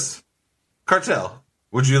into this, Cartel,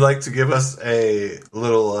 would you like to give us a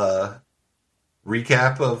little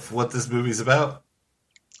recap of what this movie's about?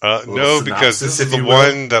 No, because synopsis, this if is the you will.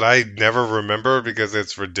 one that I never remember because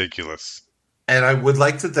it's ridiculous. And I would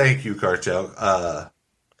like to thank you, Cartel.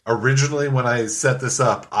 Originally, when I set this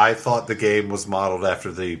up, I thought the game was modeled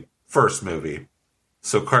after the first movie.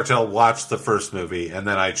 So Cartel watched the first movie, and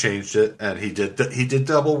then I changed it, and he did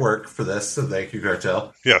double work for this. So thank you,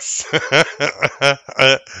 Cartel. Yes.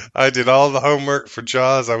 I did all the homework for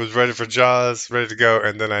Jaws. I was ready for Jaws, ready to go,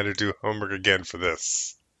 and then I had to do homework again for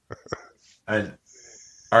this. And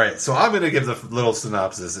all right, so I'm going to give the little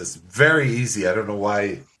synopsis. It's very easy. I don't know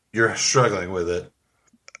why you're struggling with it.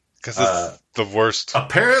 Because it's the worst.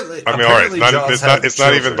 Apparently, I mean, all right, it's not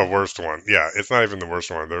even children. the worst one. Yeah, it's not even the worst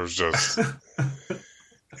one. There's just,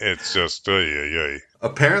 it's just, yeah.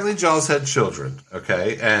 Apparently, Jaws had children,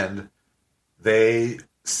 okay? And they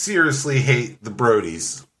seriously hate the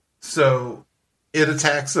Brodies. So it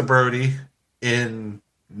attacks a Brody in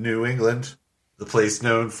New England, the place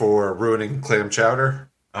known for ruining clam chowder.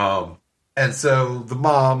 And so the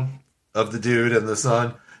mom of the dude and the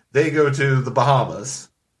son, they go to the Bahamas.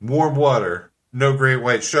 Warm water, no great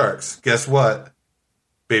white sharks. Guess what?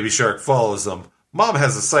 Baby shark follows them. Mom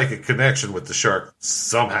has a psychic connection with the shark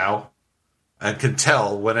somehow and can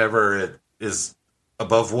tell whenever it is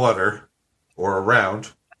above water or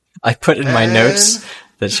around. I put in my notes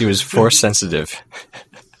that she was force sensitive.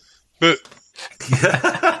 But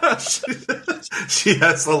Yeah, she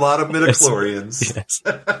has a lot of midichlorians. Yes.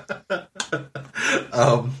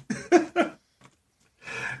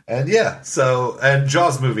 And yeah, so, and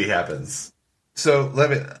Jaws movie happens. So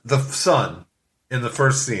the son in the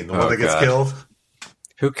first scene, the one that gets God. killed,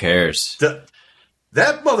 Who cares?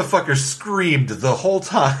 that motherfucker screamed the whole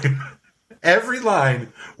time. Every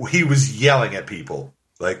line, he was yelling at people.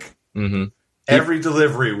 Like, every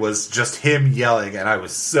delivery was just him yelling, and I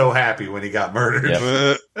was so happy when he got murdered.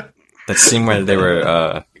 Yep. That scene where they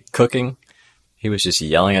were cooking, he was just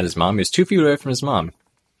yelling at his mom. He was 2 feet away from his mom,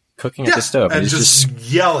 cooking at the stove. And He's just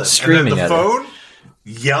yelling. screaming and then at the her. phone,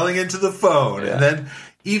 yelling into the phone. Yeah. And then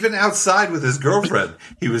even outside with his girlfriend,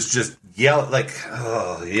 he was just yelling like,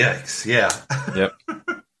 oh, yikes, yeah. Yep.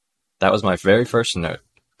 That was my very first note.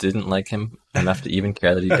 Didn't like him enough to even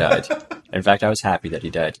care that he died. In fact, I was happy that he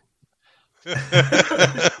died.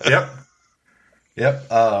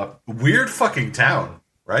 Yep. Weird fucking town,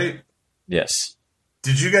 right? Yes.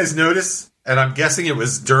 Did you guys notice, and I'm guessing it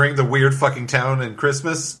was during the weird fucking town and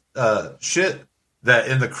Christmas shit, that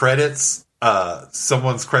in the credits,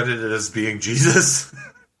 someone's credited as being Jesus?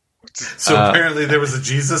 So apparently there was a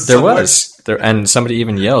Jesus There somewhere. was. And somebody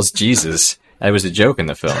even yells, Jesus. It was a joke in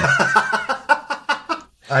the film.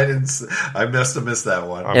 I must have missed that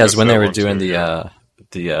one. I Yeah, it was missed when that they were one doing too,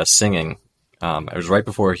 the singing. It was right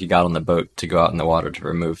before he got on the boat to go out in the water to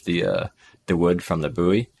remove the wood from the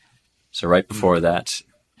buoy. So right before that,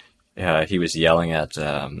 he was yelling at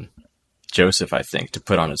Joseph, I think, to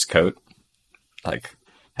put on his coat. Like,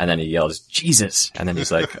 and then he yells, Jesus! And then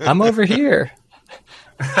he's like, I'm over here.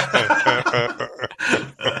 I'm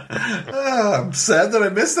sad that I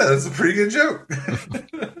missed that. It's a pretty good joke.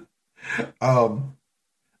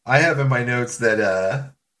 I have in my notes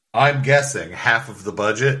that I'm guessing half of the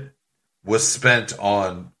budget was spent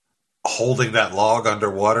on holding that log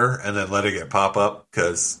underwater and then letting it pop up,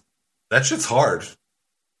 because that shit's hard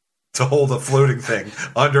to hold a floating thing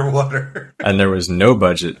underwater. And there was no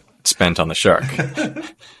budget spent on the shark.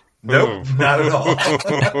 Nope, not at all.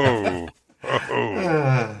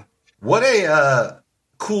 What a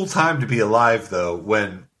cool time to be alive, though,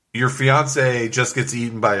 when your fiance just gets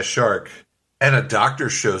eaten by a shark and a doctor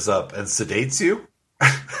shows up and sedates you.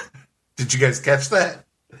 Did you guys catch that?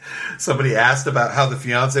 Somebody asked about how the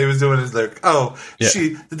fiance was doing. It's like, oh, Yeah.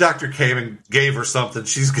 the doctor came and gave her something.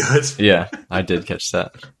 She's good. Yeah, I did catch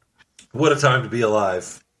that. What a time to be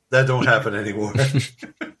alive. That don't happen anymore.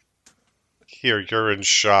 Here, you're in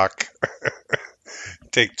shock.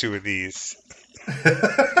 Take 2 of these.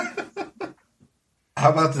 How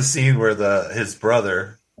about the scene where his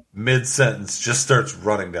brother, mid-sentence, just starts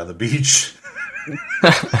running down the beach?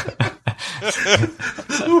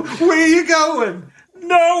 Where are you going?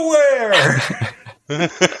 Nowhere!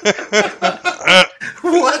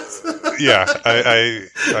 What? Yeah, I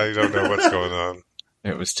don't know what's going on.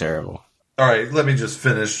 It was terrible. All right, let me just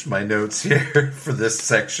finish my notes here for this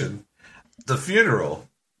section. The funeral.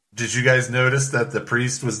 Did you guys notice that the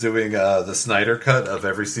priest was doing the Snyder cut of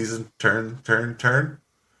every season? Turn, turn, turn.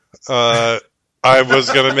 I was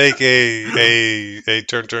gonna make a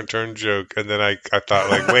turn joke, and then I thought,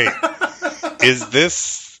 like, wait, is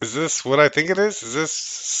this what I think it is? Is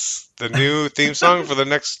this the new theme song for the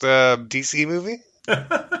next DC movie?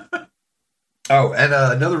 Oh, and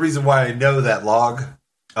another reason why I know that log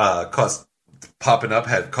cost half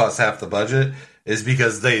the budget is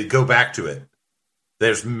because they go back to it.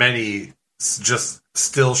 There's many just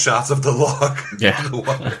still shots of the log Yeah. in the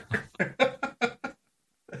water.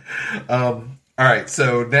 All All right,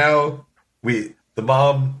 so now the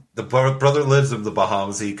brother lives in the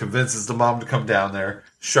Bahamas. He convinces the mom to come down there.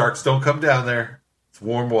 Sharks don't come down there. It's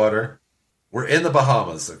warm water. We're in the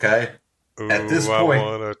Bahamas, okay? Ooh, At this point, I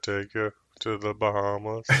wanna take you to the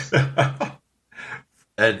Bahamas.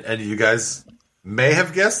 and you guys may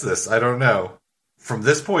have guessed this. I don't know. From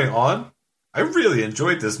this point on, I really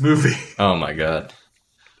enjoyed this movie. Oh my god.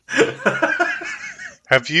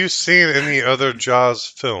 Have you seen any other Jaws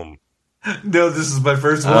film? No, this is my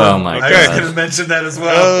first one. Oh my I was God. going to mention that as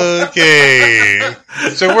well. Okay.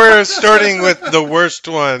 So we're starting with the worst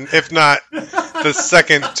one, if not the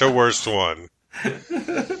second to worst one.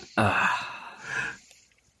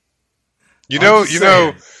 You know,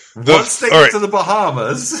 Once they all get right. to the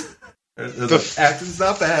Bahamas, the acting's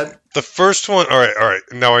not bad. The first one, all right.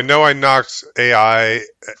 Now I know I knocked AI,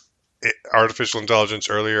 artificial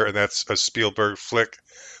intelligence, earlier, and that's a Spielberg flick,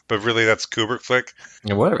 but really that's a Kubrick flick.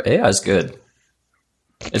 Yeah, whatever. AI's good.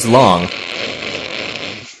 It's long.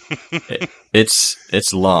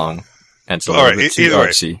 It's long. And it's a little bit too either way.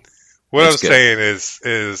 artsy. What It's I'm good. saying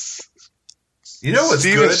is You know what's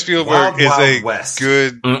Steven good? Spielberg is Wild a West.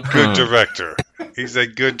 good director. He's a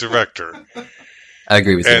good director. I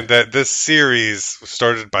agree with And you. that this series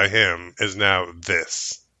started by him is now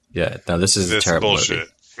this. Yeah, no, this is a This terrible bullshit.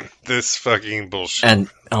 movie. This fucking bullshit. And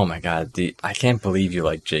oh my god, I can't believe you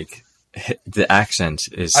like Jake. The accent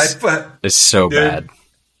is so Dude. bad.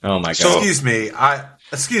 Oh my god. Excuse me.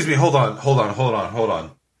 Hold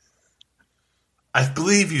on. I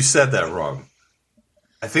believe you said that wrong.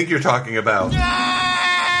 I think you're talking about.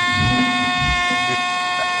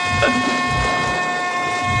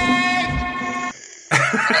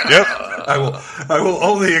 Yep. I will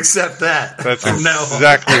only accept that. That's from now on.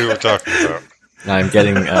 exactly what we're talking about. I'm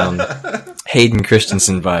getting Hayden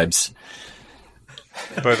Christensen vibes.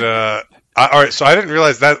 But all right, so I didn't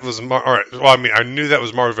realize that was all right. Well, I mean, I knew that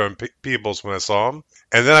was Mario Van Peebles when I saw him,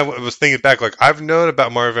 and then I was thinking back, like I've known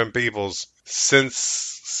about Mario Van Peebles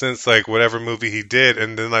since like whatever movie he did,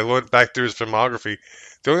 and then I went back through his filmography.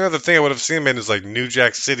 The only other thing I would have seen him in is like New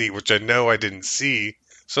Jack City, which I know I didn't see.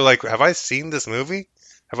 So like, have I seen this movie?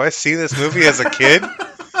 Have I seen this movie as a kid?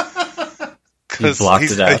 You blocked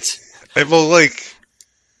it out. Well, like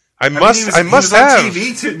I must he was have. on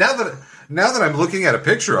TV too. Now that I'm looking at a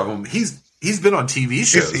picture of him, he's been on TV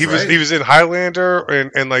shows. He was in Highlander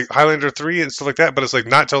and like Highlander 3 and stuff like that, but it's like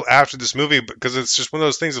not till after this movie because it's just one of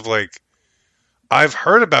those things of like I've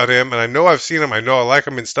heard about him and I know I've seen him, I know I like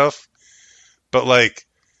him and stuff, but like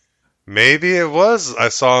maybe it was I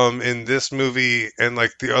saw him in this movie and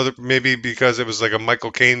like the other, maybe because it was like a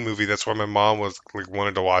Michael Caine movie, that's why my mom was like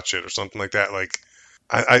wanted to watch it or something like that. Like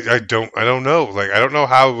I don't know. Like I don't know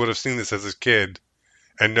how I would have seen this as a kid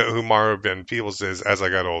and know who Mario Van Peebles is as I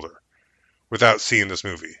got older without seeing this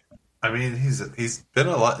movie. I mean, he's been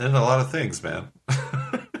in a lot of things, man.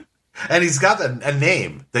 And he's got a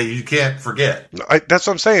name that you can't forget. That's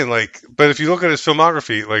what I'm saying. Like, but if you look at his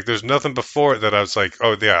filmography, like, there's nothing before it that I was like,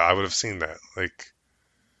 oh yeah, I would have seen that. Like,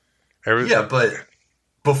 yeah, but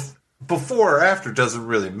before or after doesn't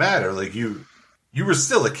really matter. Like you were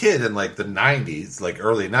still a kid in like the 90s, like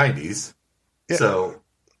early 90s. Yeah. So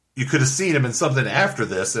you could have seen him in something after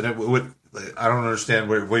this, and it would. I don't understand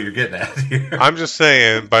what you're getting at here. I'm just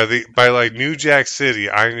saying, by like New Jack City,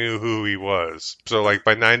 I knew who he was. So like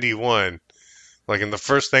by 91, like in the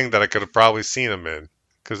first thing that I could have probably seen him in,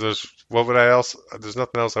 because there's nothing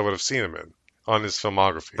else I would have seen him in on his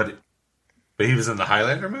filmography. But he was in the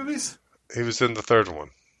Highlander movies? He was in the third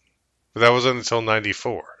one. But that wasn't until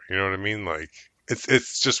 94. You know what I mean? Like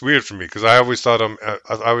it's just weird for me because I always thought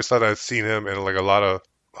I'd seen him in like a lot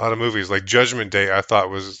of movies. Like Judgment Day, I thought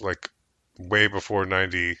was like way before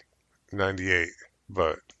 98.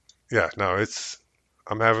 But yeah, no,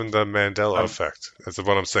 I'm having the Mandela effect. That's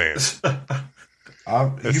what I'm saying.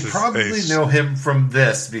 You probably know him from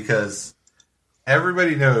this because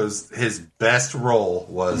everybody knows his best role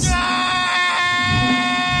was. All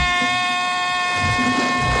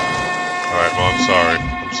right, well, I'm sorry.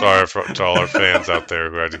 I'm sorry to all our fans out there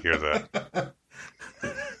who had to hear that.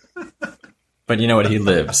 But you know what? He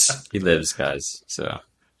lives. He lives, guys. So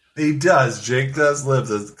he does. Jake does live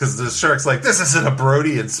because the shark's like, this isn't a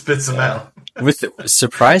Brody, and spits him out with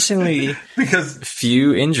surprisingly because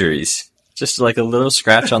few injuries, just like a little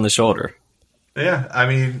scratch on the shoulder. Yeah, I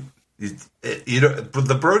mean, you know,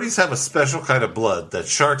 the Brodies have a special kind of blood that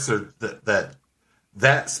sharks are that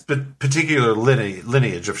particular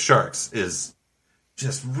lineage of sharks is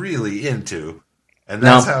just really into, and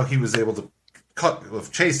that's how he was able to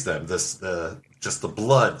chase them. Just the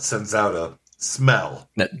blood sends out a smell.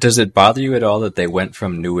 Now, does it bother you at all that they went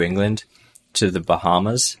from New England to the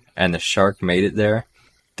Bahamas and the shark made it there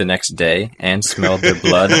the next day and smelled their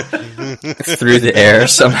blood through the air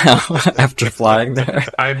somehow after flying there.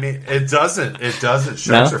 I mean, it doesn't. Sharks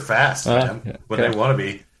No? are fast, man, when okay. they want to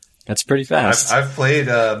be. That's pretty fast. I've played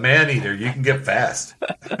Man-Eater. You can get fast.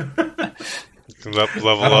 You can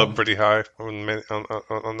level up pretty high on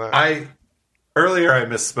that. Earlier I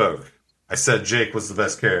misspoke. I said Jake was the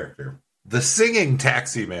best character. The singing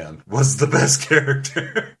taxi man was the best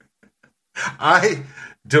character. I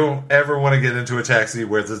don't ever want to get into a taxi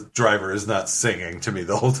where the driver is not singing to me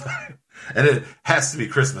the whole time. And it has to be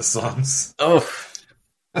Christmas songs. Oh.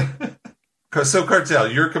 So,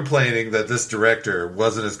 Cartel, you're complaining that this director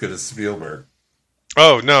wasn't as good as Spielberg.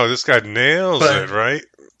 Oh, no, this guy nails it, right?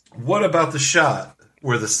 What about the shot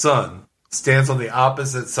where the son stands on the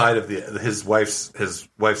opposite side of his wife's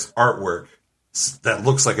artwork that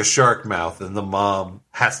looks like a shark mouth, and the mom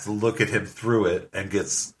has to look at him through it and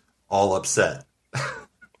gets all upset?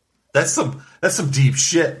 That's some deep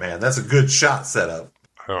shit, man. That's a good shot setup.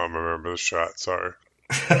 I don't remember the shot. Sorry.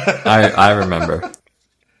 I remember.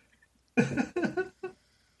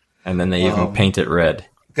 And then they even paint it red.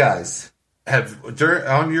 Guys,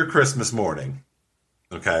 on your Christmas morning,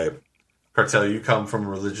 okay, Cartel, you come from a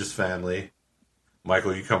religious family.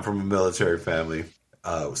 Michael, you come from a military family.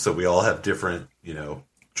 So we all have different,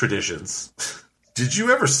 traditions. Did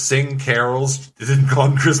you ever sing carols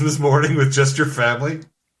on Christmas morning with just your family?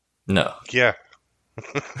 No. Yeah.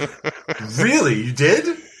 Really? You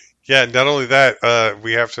did? Yeah, not only that,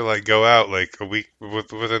 we have to go out a week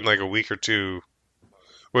within a week or two.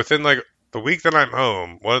 Within the week that I'm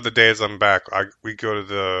home, one of the days I'm back, we go to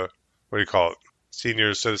the what do you call it,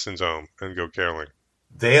 senior citizens home, and go caroling.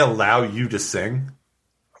 They allow you to sing?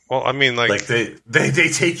 Well, I mean, they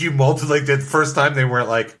take you the first time they weren't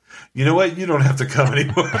like, you know what, you don't have to come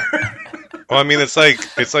anymore. Well, I mean, it's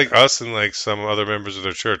like us and some other members of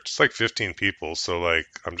their church. It's 15 people, so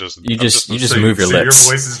I'm just you just move your lips.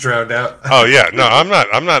 Your voice is drowned out. Oh yeah, no, I'm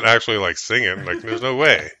not actually singing. There's no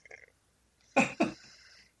way.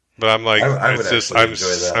 But I'm I would it's just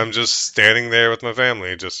enjoy that. I'm just standing there with my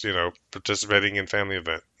family, just participating in family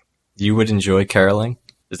event. You would enjoy caroling?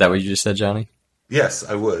 Is that what you just said, Johnny? Yes,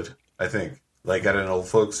 I would. I think at an old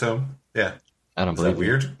folks home. Yeah. I don't Is believe that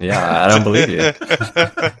weird? you. Yeah, I don't believe you.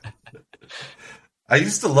 I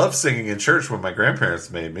used to love singing in church when my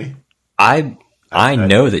grandparents made me. I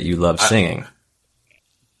know that you love singing.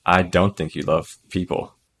 I don't think you love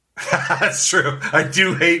people. That's true. I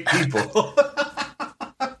do hate people.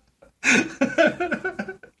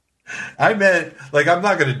 I meant, I'm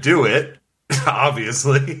not going to do it,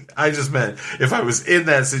 obviously. I just meant if I was in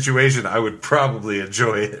that situation, I would probably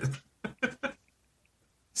enjoy it.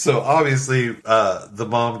 So, obviously, the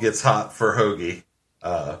mom gets hot for hoagie.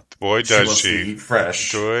 Boy, does she. she. Eat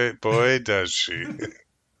fresh. Boy, does she.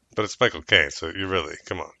 But it's Michael Caine, so you really,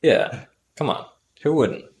 come on. Yeah, come on. Who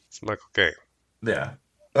wouldn't? It's Michael Caine. Yeah.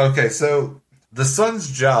 Okay, so the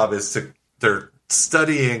son's job is they're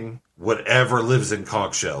studying whatever lives in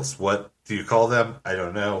conch shells. What do you call them? I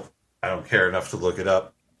don't know. I don't care enough to look it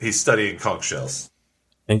up. He's studying conch shells.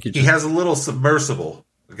 Thank you. He has a little submersible,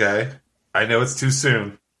 okay? I know it's too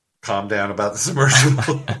soon. Calm down about the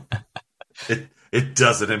submersible. It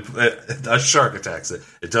doesn't a shark attacks it.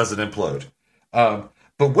 It doesn't implode.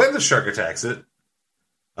 But when the shark attacks it,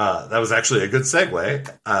 that was actually a good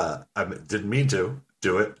segue. I didn't mean to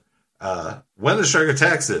do it. When the shark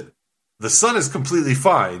attacks it, the sun is completely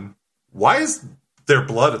fine. Why is there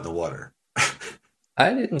blood in the water?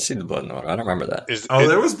 I didn't see the blood in the water. I don't remember that.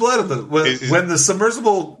 There was blood in the when the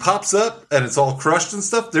submersible pops up and it's all crushed and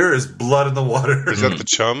stuff. There is blood in the water. Is that the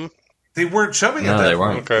chum? They weren't chumming No, at that they point.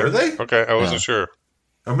 weren't. Okay. Were they? Okay, I wasn't sure.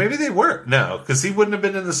 Or maybe they weren't. No, because he wouldn't have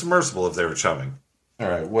been in the submersible if they were chumming. All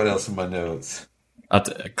right, what else in my notes?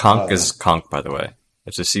 Conch is conch, by the way.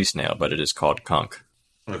 It's a sea snail, but it is called conch.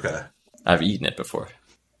 Okay, I've eaten it before.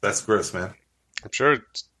 that's gross, man. I'm sure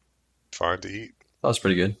it's fine to eat. That was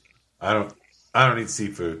pretty good. I don't eat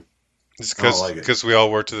seafood. It's I don't like it. because we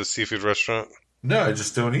all worked at the seafood restaurant. No, I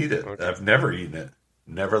just don't eat it. Okay. I've never eaten it.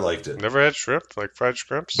 Never liked it. Never had shrimp, fried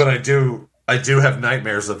shrimps. But I do have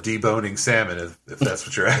nightmares of deboning salmon, if that's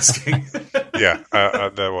what you're asking. Yeah,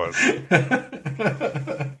 that was.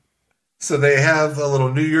 So they have a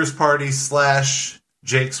little New Year's party /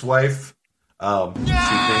 Jake's wife. His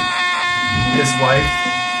wife.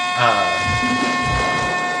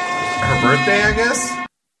 Her birthday, I guess?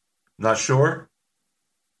 Not sure.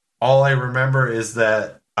 All I remember is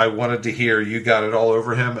that I wanted to hear You Got It All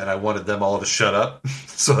Over Him, and I wanted them all to shut up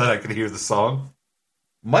so that I could hear the song.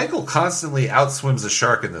 Michael constantly outswims a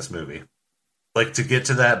shark in this movie. To get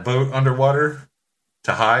to that boat underwater,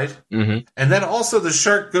 to hide. Mm-hmm. And then also the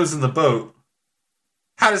shark goes in the boat.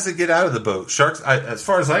 How does it get out of the boat? Sharks, as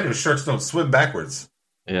far as I know, sharks don't swim backwards.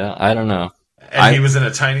 Yeah, I don't know. And he was in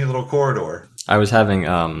a tiny little corridor. I was having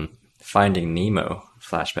Finding Nemo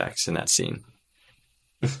flashbacks in that scene,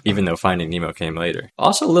 even though Finding Nemo came later.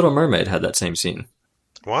 Also, Little Mermaid had that same scene.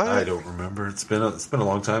 What? I don't remember. It's been a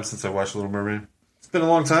long time since I watched Little Mermaid. It's been a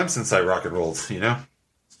long time since I rock and rolled, you know?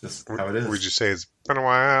 It's just how it is. Would you say it's been a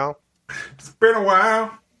while? It's been a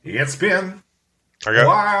while. It's been I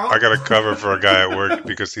Wow. got a cover for a guy at work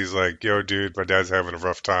because he's like, yo, dude, my dad's having a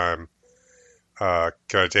rough time. Can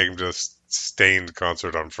I take him to a Stained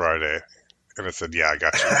concert on Friday? And I said, yeah, I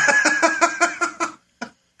got you.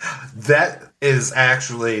 That is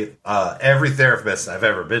actually every therapist I've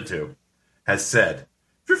ever been to has said,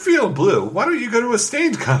 if you're feeling blue, why don't you go to a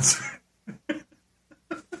Stained concert?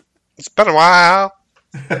 It's been a while.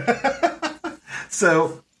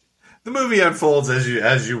 So the movie unfolds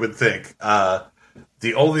as you would think.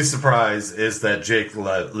 The only surprise is that Jake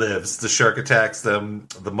lives. The shark attacks them.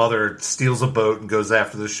 The mother steals a boat and goes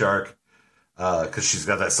after the shark because she's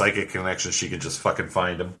got that psychic connection. She can just fucking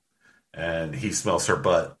find him. And he smells her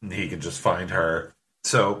butt and he can just find her.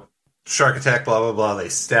 So shark attack, blah, blah, blah. They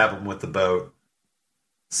stab him with the boat.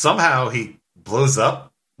 Somehow he blows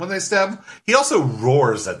up when they stab him. He also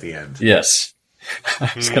roars at the end. Yes.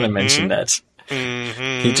 I was going to mention that.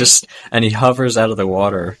 Mm-hmm. He hovers out of the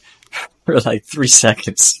water for like 3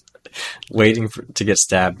 seconds, waiting to get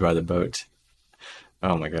stabbed by the boat.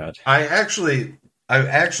 Oh my god! I actually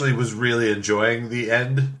was really enjoying the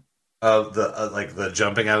end of the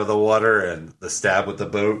jumping out of the water and the stab with the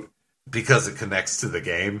boat because it connects to the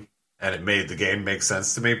game and it made the game make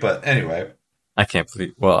sense to me. But anyway, I can't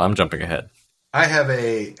believe. Well, I'm jumping ahead. I have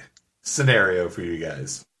a scenario for you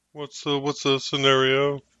guys. What's the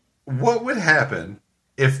scenario? What would happen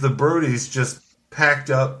if the Brodies just packed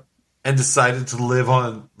up and decided to live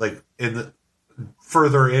on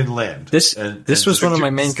further inland? This was one of my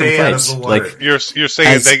main complaints. Like you're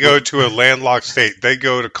saying they go to a landlocked state. They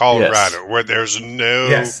go to Colorado where there's no.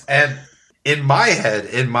 Yes, and in my head,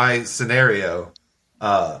 in my scenario,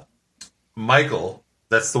 Michael,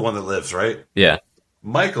 that's the one that lives, right? Yeah.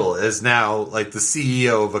 Michael is now like the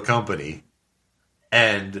CEO of a company,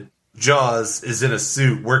 and Jaws is in a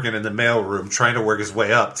suit working in the mailroom trying to work his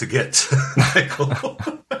way up to get to Michael.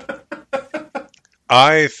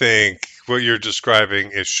 I think what you're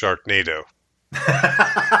describing is Sharknado.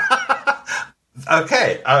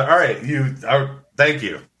 Okay, all right. Thank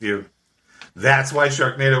you. That's why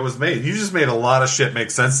Sharknado was made. You just made a lot of shit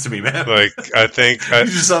make sense to me, man. Like I think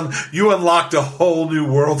you unlocked a whole new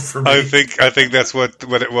world for me. I think that's what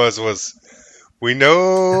it was. We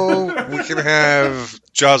know we can have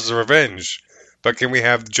Jaws of Revenge, but can we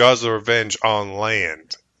have Jaws of Revenge on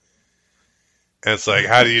land? And it's like,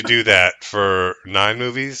 how do you do that for 9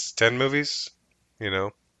 movies, 10 movies? You know,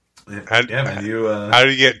 how do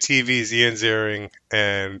you get TV's Ian Ziering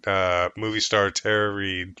and movie star Tara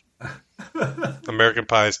Reid, American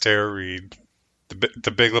Pie's Tara Reid, the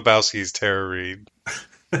Big Lebowski's Tara Reid,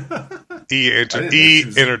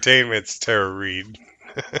 Entertainment's Tara Reid.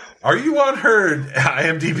 Are you on her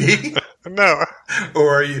IMDb? No.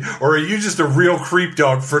 Or are you just a real creep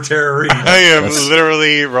dog for Tara Reid? I am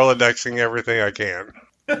literally Rolodexing everything I can.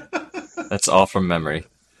 That's all from memory.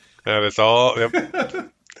 That is all. Yep.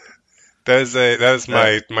 That is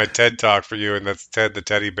my TED talk for you, and that's Ted the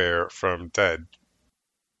teddy bear from Ted.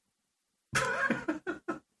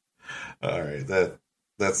 All right,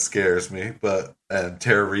 that scares me. And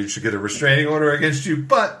Tara Reid should get a restraining order against you.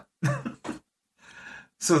 But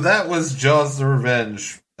so that was Jaws: The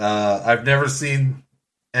Revenge. I've never seen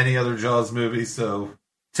any other Jaws movie, so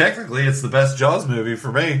technically it's the best Jaws movie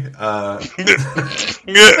for me.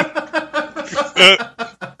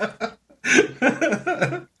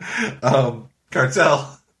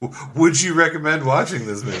 Cartel, would you recommend watching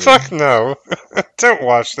this movie? Fuck no. Don't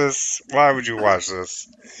watch this. Why would you watch this?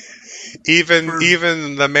 Even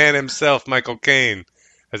the man himself, Michael Caine,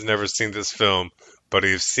 has never seen this film, but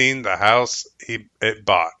he's seen the house it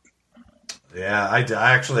bought. Yeah, I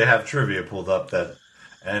actually have trivia pulled up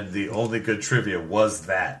and the only good trivia was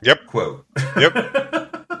that quote.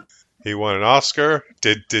 Yep. He won an Oscar,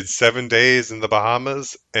 did 7 days in the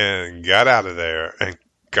Bahamas, and got out of there and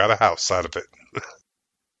got a house out of it.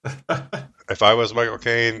 If I was Michael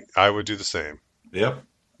Caine, I would do the same. Yep.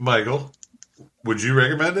 Michael, would you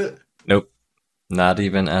recommend it? Nope. Not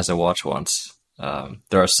even as a watch once.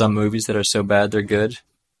 There are some movies that are so bad they're good,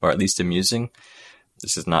 or at least amusing.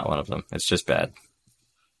 This is not one of them. It's just bad.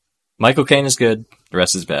 Michael Caine is good. The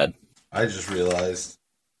rest is bad. I just realized,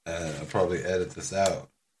 I'll probably edit this out,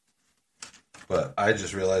 But I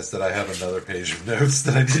just realized that I have another page of notes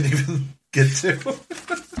that I didn't even get to.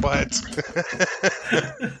 What?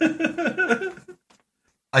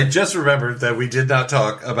 I just remembered that we did not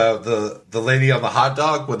talk about the lady on the hot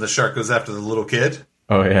dog when the shark goes after the little kid.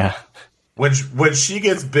 Oh, yeah. When she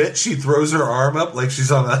gets bit, she throws her arm up like she's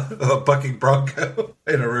on a bucking bronco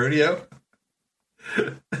in a rodeo.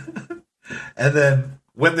 And then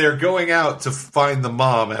when they're going out to find the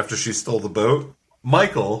mom after she stole the boat,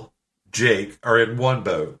 Michael, Jake are in one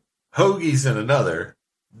boat. Hoagie's in another.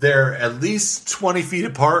 They're at least 20 feet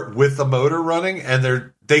apart with the motor running,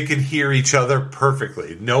 and they can hear each other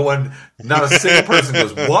perfectly. Not a single person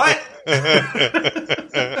goes, "What?"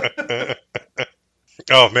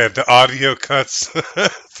 Oh man, the audio cuts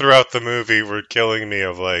throughout the movie were killing me.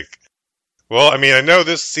 Of like, well, I mean, I know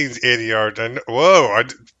this scene's ADR.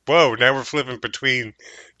 Whoa! Now we're flipping between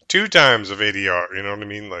 2 times of ADR. You know what I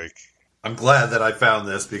mean? Like, I'm glad that I found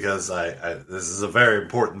this because this is a very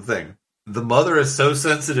important thing. The mother is so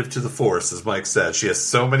sensitive to the Force, as Mike said. She has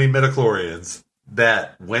so many midichlorians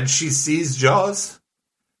that when she sees Jaws,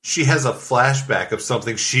 she has a flashback of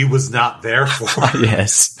something she was not there for.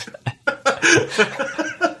 Yes.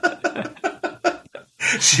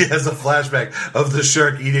 She has a flashback of the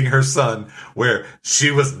shark eating her son where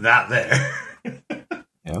she was not there.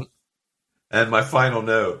 Yep. And my final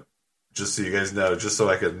note, just so you guys know, just so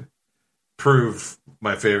I can prove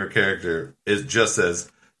my favorite character, it just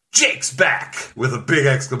says, "Jake's back!" with a big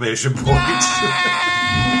exclamation point.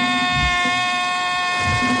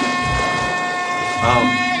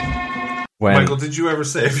 Michael, did you ever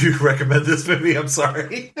say if you recommend this movie? I'm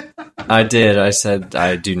sorry. I did. I said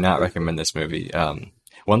I do not recommend this movie.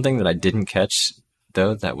 One thing that I didn't catch,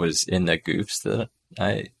 though, that was in the goofs that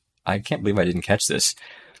I can't believe I didn't catch this.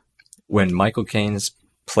 When Michael Caine's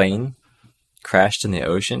plane crashed in the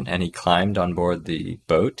ocean and he climbed on board the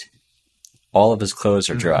boat, all of his clothes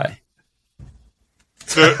are dry.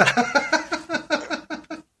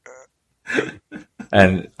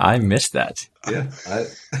 And I missed that. Yeah.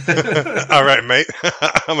 all right, mate.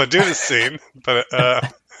 I'm gonna do this scene, but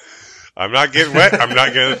I'm not getting wet. I'm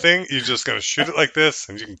not getting a thing. You're just gonna shoot it like this,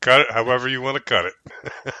 and you can cut it however you want to cut it.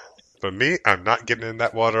 But me, I'm not getting in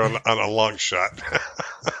that water on a long shot.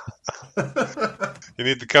 You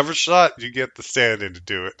need the cover shot, you get the stand-in to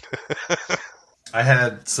do it. I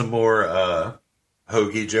had some more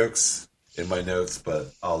Hoagie jokes in my notes,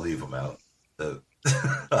 but I'll leave them out.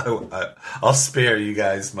 I'll spare you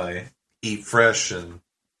guys my eat fresh and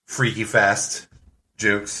freaky fast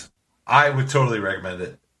jokes. I would totally recommend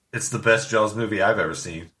it. It's the best Jaws movie I've ever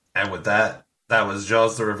seen. And with that was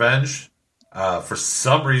Jaws the Revenge. For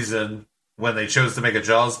some reason, when they chose to make a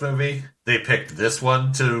Jaws movie, they picked this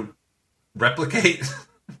one to replicate,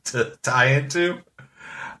 to tie into.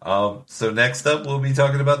 So next up, we'll be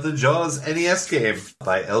talking about the Jaws NES game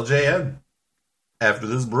by LJN after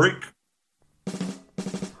this break.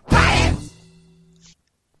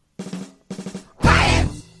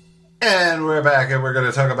 And we're back, and we're going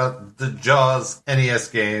to talk about the Jaws NES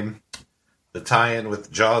game, the tie-in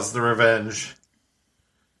with Jaws the Revenge.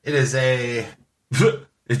 It is it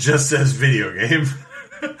just says video game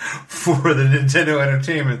for the Nintendo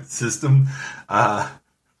Entertainment System.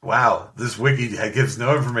 Wow, this wiki gives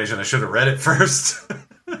no information. I should have read it first.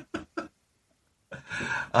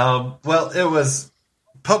 Well, it was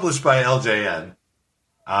published by LJN,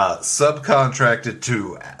 subcontracted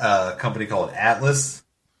to a company called Atlas,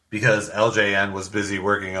 because LJN was busy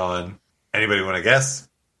working on... Anybody want to guess?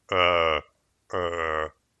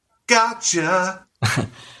 Gotcha!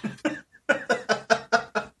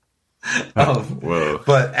 Whoa.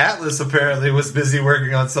 But Atlas apparently was busy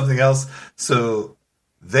working on something else, so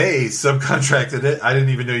they subcontracted it. I didn't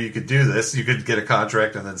even know you could do this. You could get a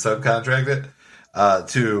contract and then subcontract it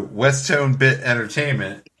to Westone Bit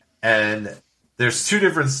Entertainment. And there's 2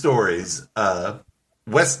 different stories. None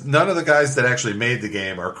of the guys that actually made the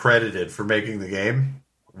game are credited for making the game.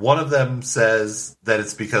 One of them says that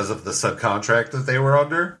it's because of the subcontract that they were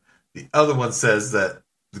under. The other one says that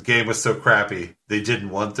the game was so crappy they didn't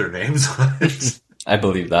want their names on it. I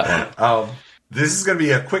believe that one. This is going to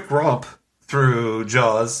be a quick romp through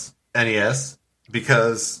Jaws NES,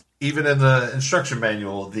 because even in the instruction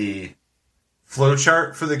manual, the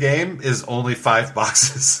flowchart for the game is only 5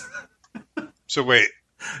 boxes. So wait,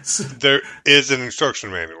 there is an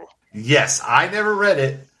instruction manual. Yes, I never read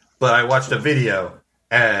it, but I watched a video,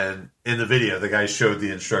 and in the video, the guy showed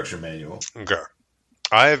the instruction manual. Okay.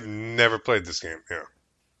 I've never played this game, yeah.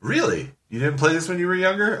 Really? You didn't play this when you were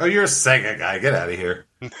younger? Oh, you're a Sega guy. Get out of here.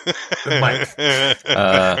 Mike,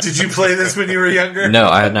 did you play this when you were younger? No,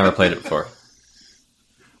 I had never played it before.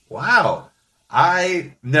 Wow.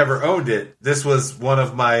 I never owned it. This was one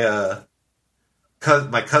of my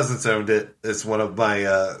my cousins owned it. It's one of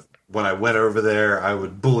my when I went over there, I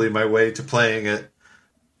would bully my way to playing it,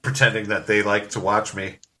 pretending that they liked to watch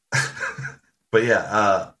me. But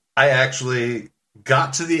yeah, I actually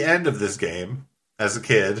got to the end of this game as a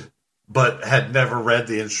kid, but had never read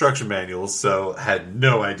the instruction manuals, so had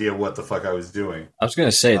no idea what the fuck I was doing. I was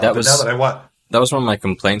gonna say that was now that that was one of my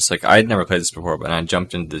complaints. Like, I had never played this before, but I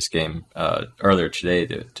jumped into this game earlier today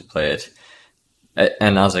to play it,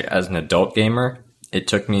 and I was like, as an adult gamer, it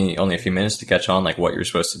took me only a few minutes to catch on like what you're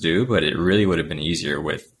supposed to do, but it really would have been easier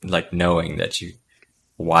with like knowing that you.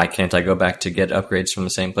 Why can't I go back to get upgrades from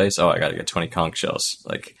the same place? Oh, I got to get 20 conch shells.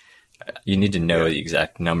 Like, you need to know the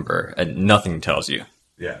exact number, and nothing tells you.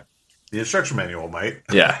 Yeah. The instruction manual might.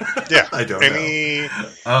 Yeah. Yeah. I don't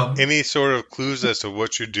know. Any sort of clues as to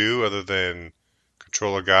what you do other than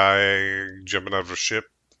control a guy jumping out of a ship,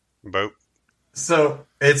 boat? So,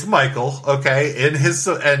 it's Michael, okay?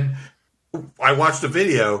 And I watched a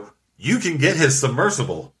video. You can get his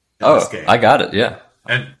submersible in this game. I got it, yeah.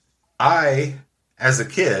 And I, as a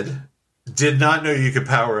kid, did not know you could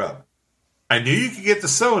power up. I knew you could get the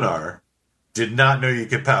sonar, did not know you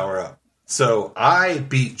could power up. So I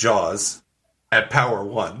beat Jaws at Power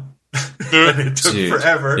 1. And it took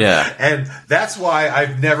forever. Yeah. And that's why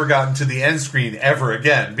I've never gotten to the end screen ever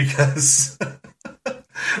again, because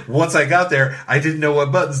once I got there, I didn't know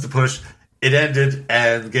what buttons to push. It ended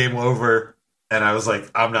and game over. And I was like,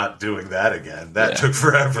 I'm not doing that again. That took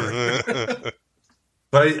forever.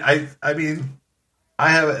 But I mean, I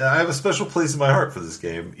have a special place in my heart for this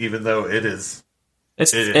game, even though it's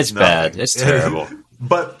bad. It's terrible.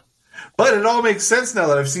 But it all makes sense now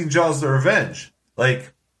that I've seen Jaws: The Revenge.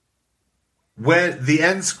 Like, when the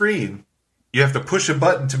end screen, you have to push a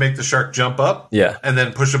button to make the shark jump up. Yeah. And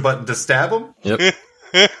then push a button to stab him. Yep.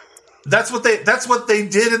 That's what they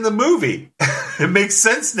did in the movie. It makes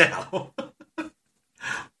sense now.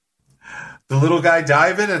 The little guy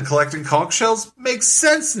diving and collecting conch shells makes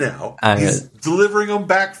sense now. He's delivering them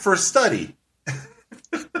back for study.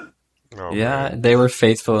 They were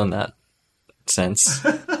faithful in that sense.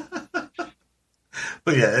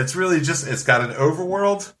 But yeah, it's really it's got an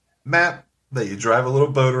overworld map that you drive a little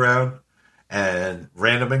boat around and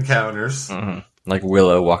random encounters. Mm-hmm. Like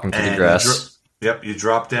Willow walking through the grass. You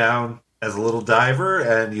drop down as a little diver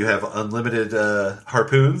and you have unlimited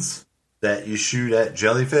harpoons that you shoot at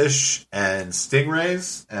jellyfish and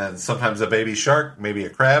stingrays and sometimes a baby shark, maybe a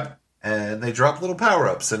crab. And they drop little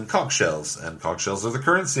power-ups and conch shells. And conch shells are the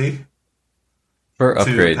currency for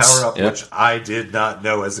upgrades. To power up, which I did not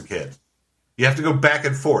know as a kid. You have to go back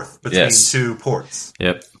and forth between two ports.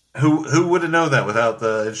 Yep. Who would have known that without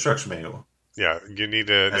the instruction manual? Yeah, you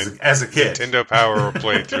need as a kid. Nintendo Power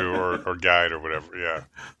playthrough or guide or whatever, yeah.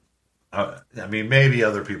 I mean, maybe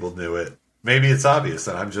other people knew it. Maybe it's obvious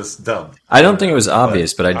and I'm just dumb. I don't think it was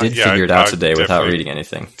obvious, but I did figure it out today without reading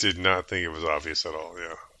anything. Did not think it was obvious at all,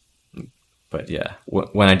 yeah. But yeah,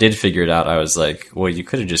 when I did figure it out, I was like, well, you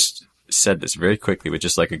could have just said this very quickly with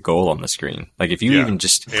just like a goal on the screen. Like if you even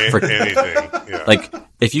just... anything, yeah. Like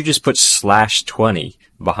if you just put /20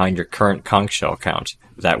 behind your current conch shell count,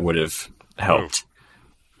 that would have helped.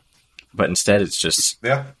 But instead it's just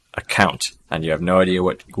a count, and you have no idea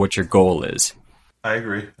what your goal is. I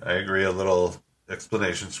agree. A little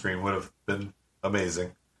explanation screen would have been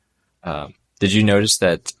amazing. Did you notice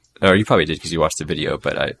that, or you probably did because you watched the video,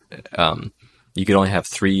 but you could only have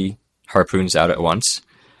 3 harpoons out at once.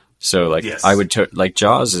 So like I would like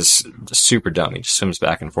Jaws is super dumb. He just swims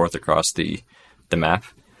back and forth across the map.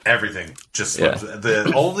 Everything just swims.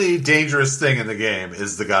 The only dangerous thing in the game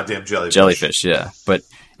is the goddamn jellyfish. Jellyfish, yeah. But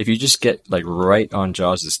if you just get like right on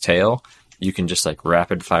Jaws' tail, you can just like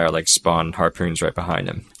rapid fire like spawn harpoons right behind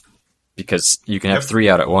him, because you can have 3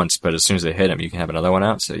 out at once, but as soon as they hit him, you can have another one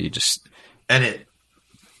out. So you just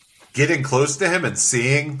getting close to him and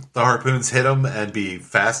seeing the harpoons hit him and be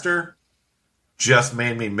faster just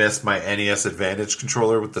made me miss my NES Advantage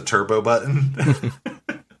controller with the turbo button.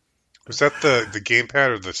 Was that the gamepad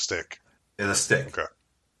or the stick? Yeah, the stick. Okay.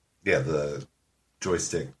 Yeah, the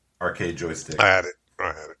joystick, arcade joystick. I had it.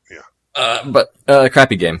 Yeah. But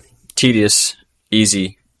crappy game. Tedious,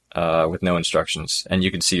 easy, with no instructions, and you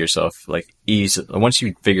can see yourself like once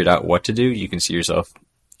you figured out what to do, you can see yourself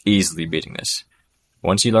easily beating this.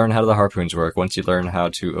 Once you learn how the harpoons work, once you learn how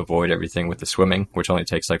to avoid everything with the swimming, which only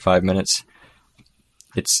takes like 5 minutes,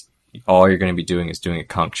 it's all you're going to be doing is doing a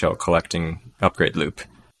conch shell collecting upgrade loop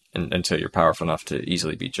until you're powerful enough to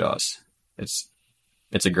easily beat Jaws. It's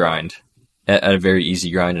a grind, a very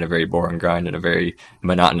easy grind and a very boring grind and a very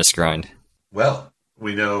monotonous grind. Well,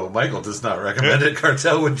 we know Michael does not recommend it.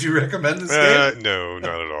 Cartel, would you recommend this game? No,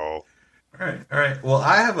 not at all. All right. Well,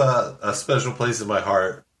 I have a special place in my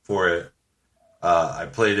heart for it. I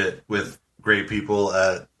played it with great people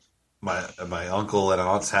at my uncle and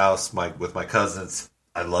aunt's house, with my cousins.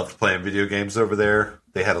 I loved playing video games over there.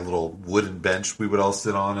 They had a little wooden bench we would all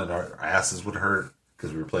sit on, and our asses would hurt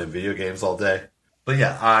because we were playing video games all day. But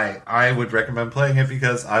yeah, I would recommend playing it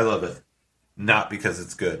because I love it, not because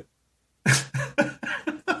it's good.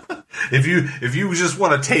 If you just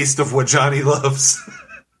want a taste of what Johnny loves,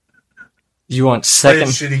 You want play a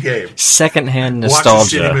shitty game. secondhand Watch a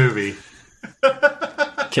nostalgia. shitty movie.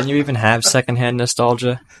 Can you even have secondhand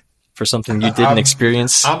nostalgia for something you didn't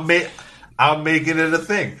experience? I'm making it a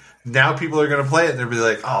thing. Now people are going to play it and they'll be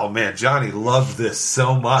like, "Oh man, Johnny loved this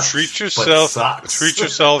so much." Treat but yourself sucks."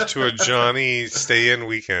 to a Johnny stay-in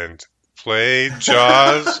weekend. Play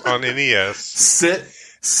Jaws on NES.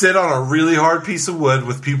 Sit on a really hard piece of wood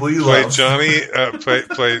with people you Play love. Johnny.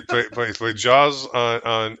 Play Jaws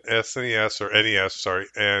on SNES or NES. Sorry,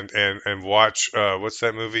 and watch what's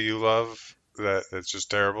that movie you love? That's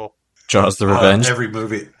just terrible. Jaws the Revenge? Every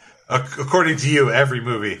movie. According to you, every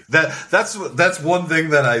movie. That's one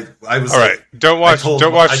thing that I was All like, right, don't watch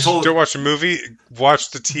a movie.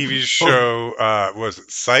 Watch the TV Oh. show. Was it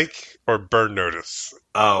Psych or Burn Notice?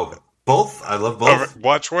 oh, both. I love both. All right,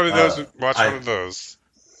 watch one of those. One I- of those.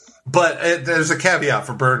 But there's a caveat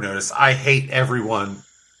for Burn Notice. I hate everyone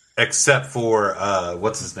except for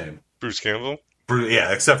what's his name? Bruce Campbell.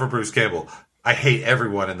 Except for Bruce Campbell. I hate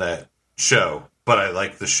everyone in that show, but I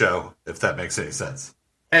like the show, if that makes any sense.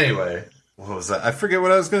 Anyway, what was that? I forget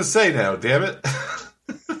what I was going to say now, damn it.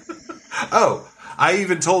 Oh, I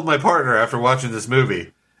even told my partner after watching this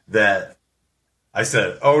movie that I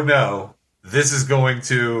said, "Oh no, this is going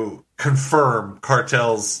to confirm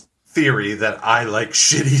Cartel's theory that I like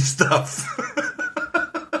shitty stuff."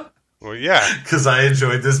 Well, yeah, Because I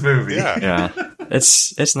enjoyed this movie. yeah. Yeah.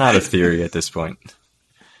 It's not a theory at this point.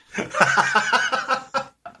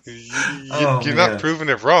 You're not proving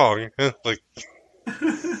it wrong. Like,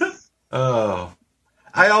 Oh.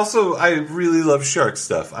 I really love shark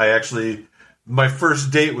stuff. My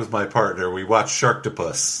first date with my partner, we watched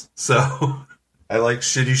Sharktopus. So, I like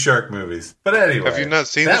shitty shark movies. But anyway. have you not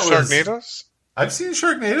seen the that was- Sharknadoes? I've seen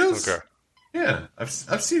Sharknadoes. Okay. Yeah, I've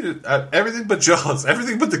seen it. Everything but Jaws.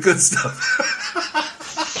 Everything but the good stuff.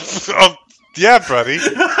 Oh, yeah, buddy.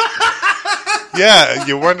 Yeah,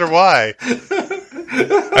 you wonder why.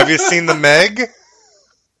 Have you seen The Meg?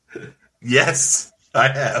 Yes, I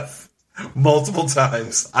have. Multiple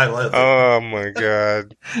times. I love it. Oh my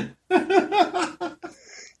god.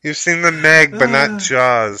 You've seen The Meg, but not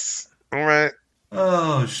Jaws. Alright.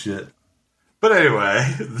 Oh, shit. But anyway,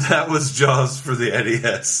 that was Jaws for the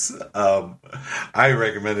NES. I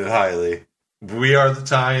recommend it highly. We are the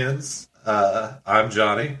Tie-Ins. I'm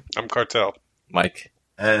Johnny. I'm Cartel. Mike.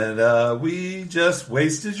 And we just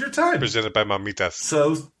wasted your time. Presented by Mamitas.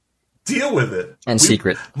 So deal with it. And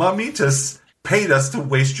Secret. Mamitas paid us to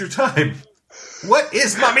waste your time. What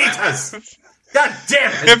is Mamitas? God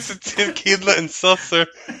damn it. It's a tequila and seltzer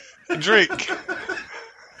drink.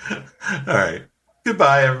 All right.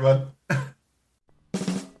 Goodbye, everyone.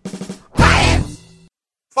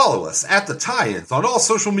 Follow us at the Tie-Ins on all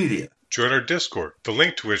social media. Join our Discord, the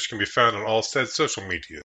link to which can be found on all said social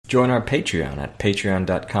media. Join our Patreon at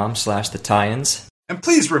patreon.com/thetie-ins. And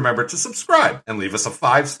please remember to subscribe and leave us a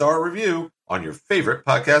 5-star review on your favorite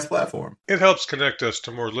podcast platform. It helps connect us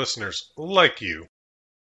to more listeners like you.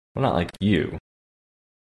 Well, not like you.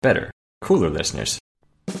 Better, cooler listeners.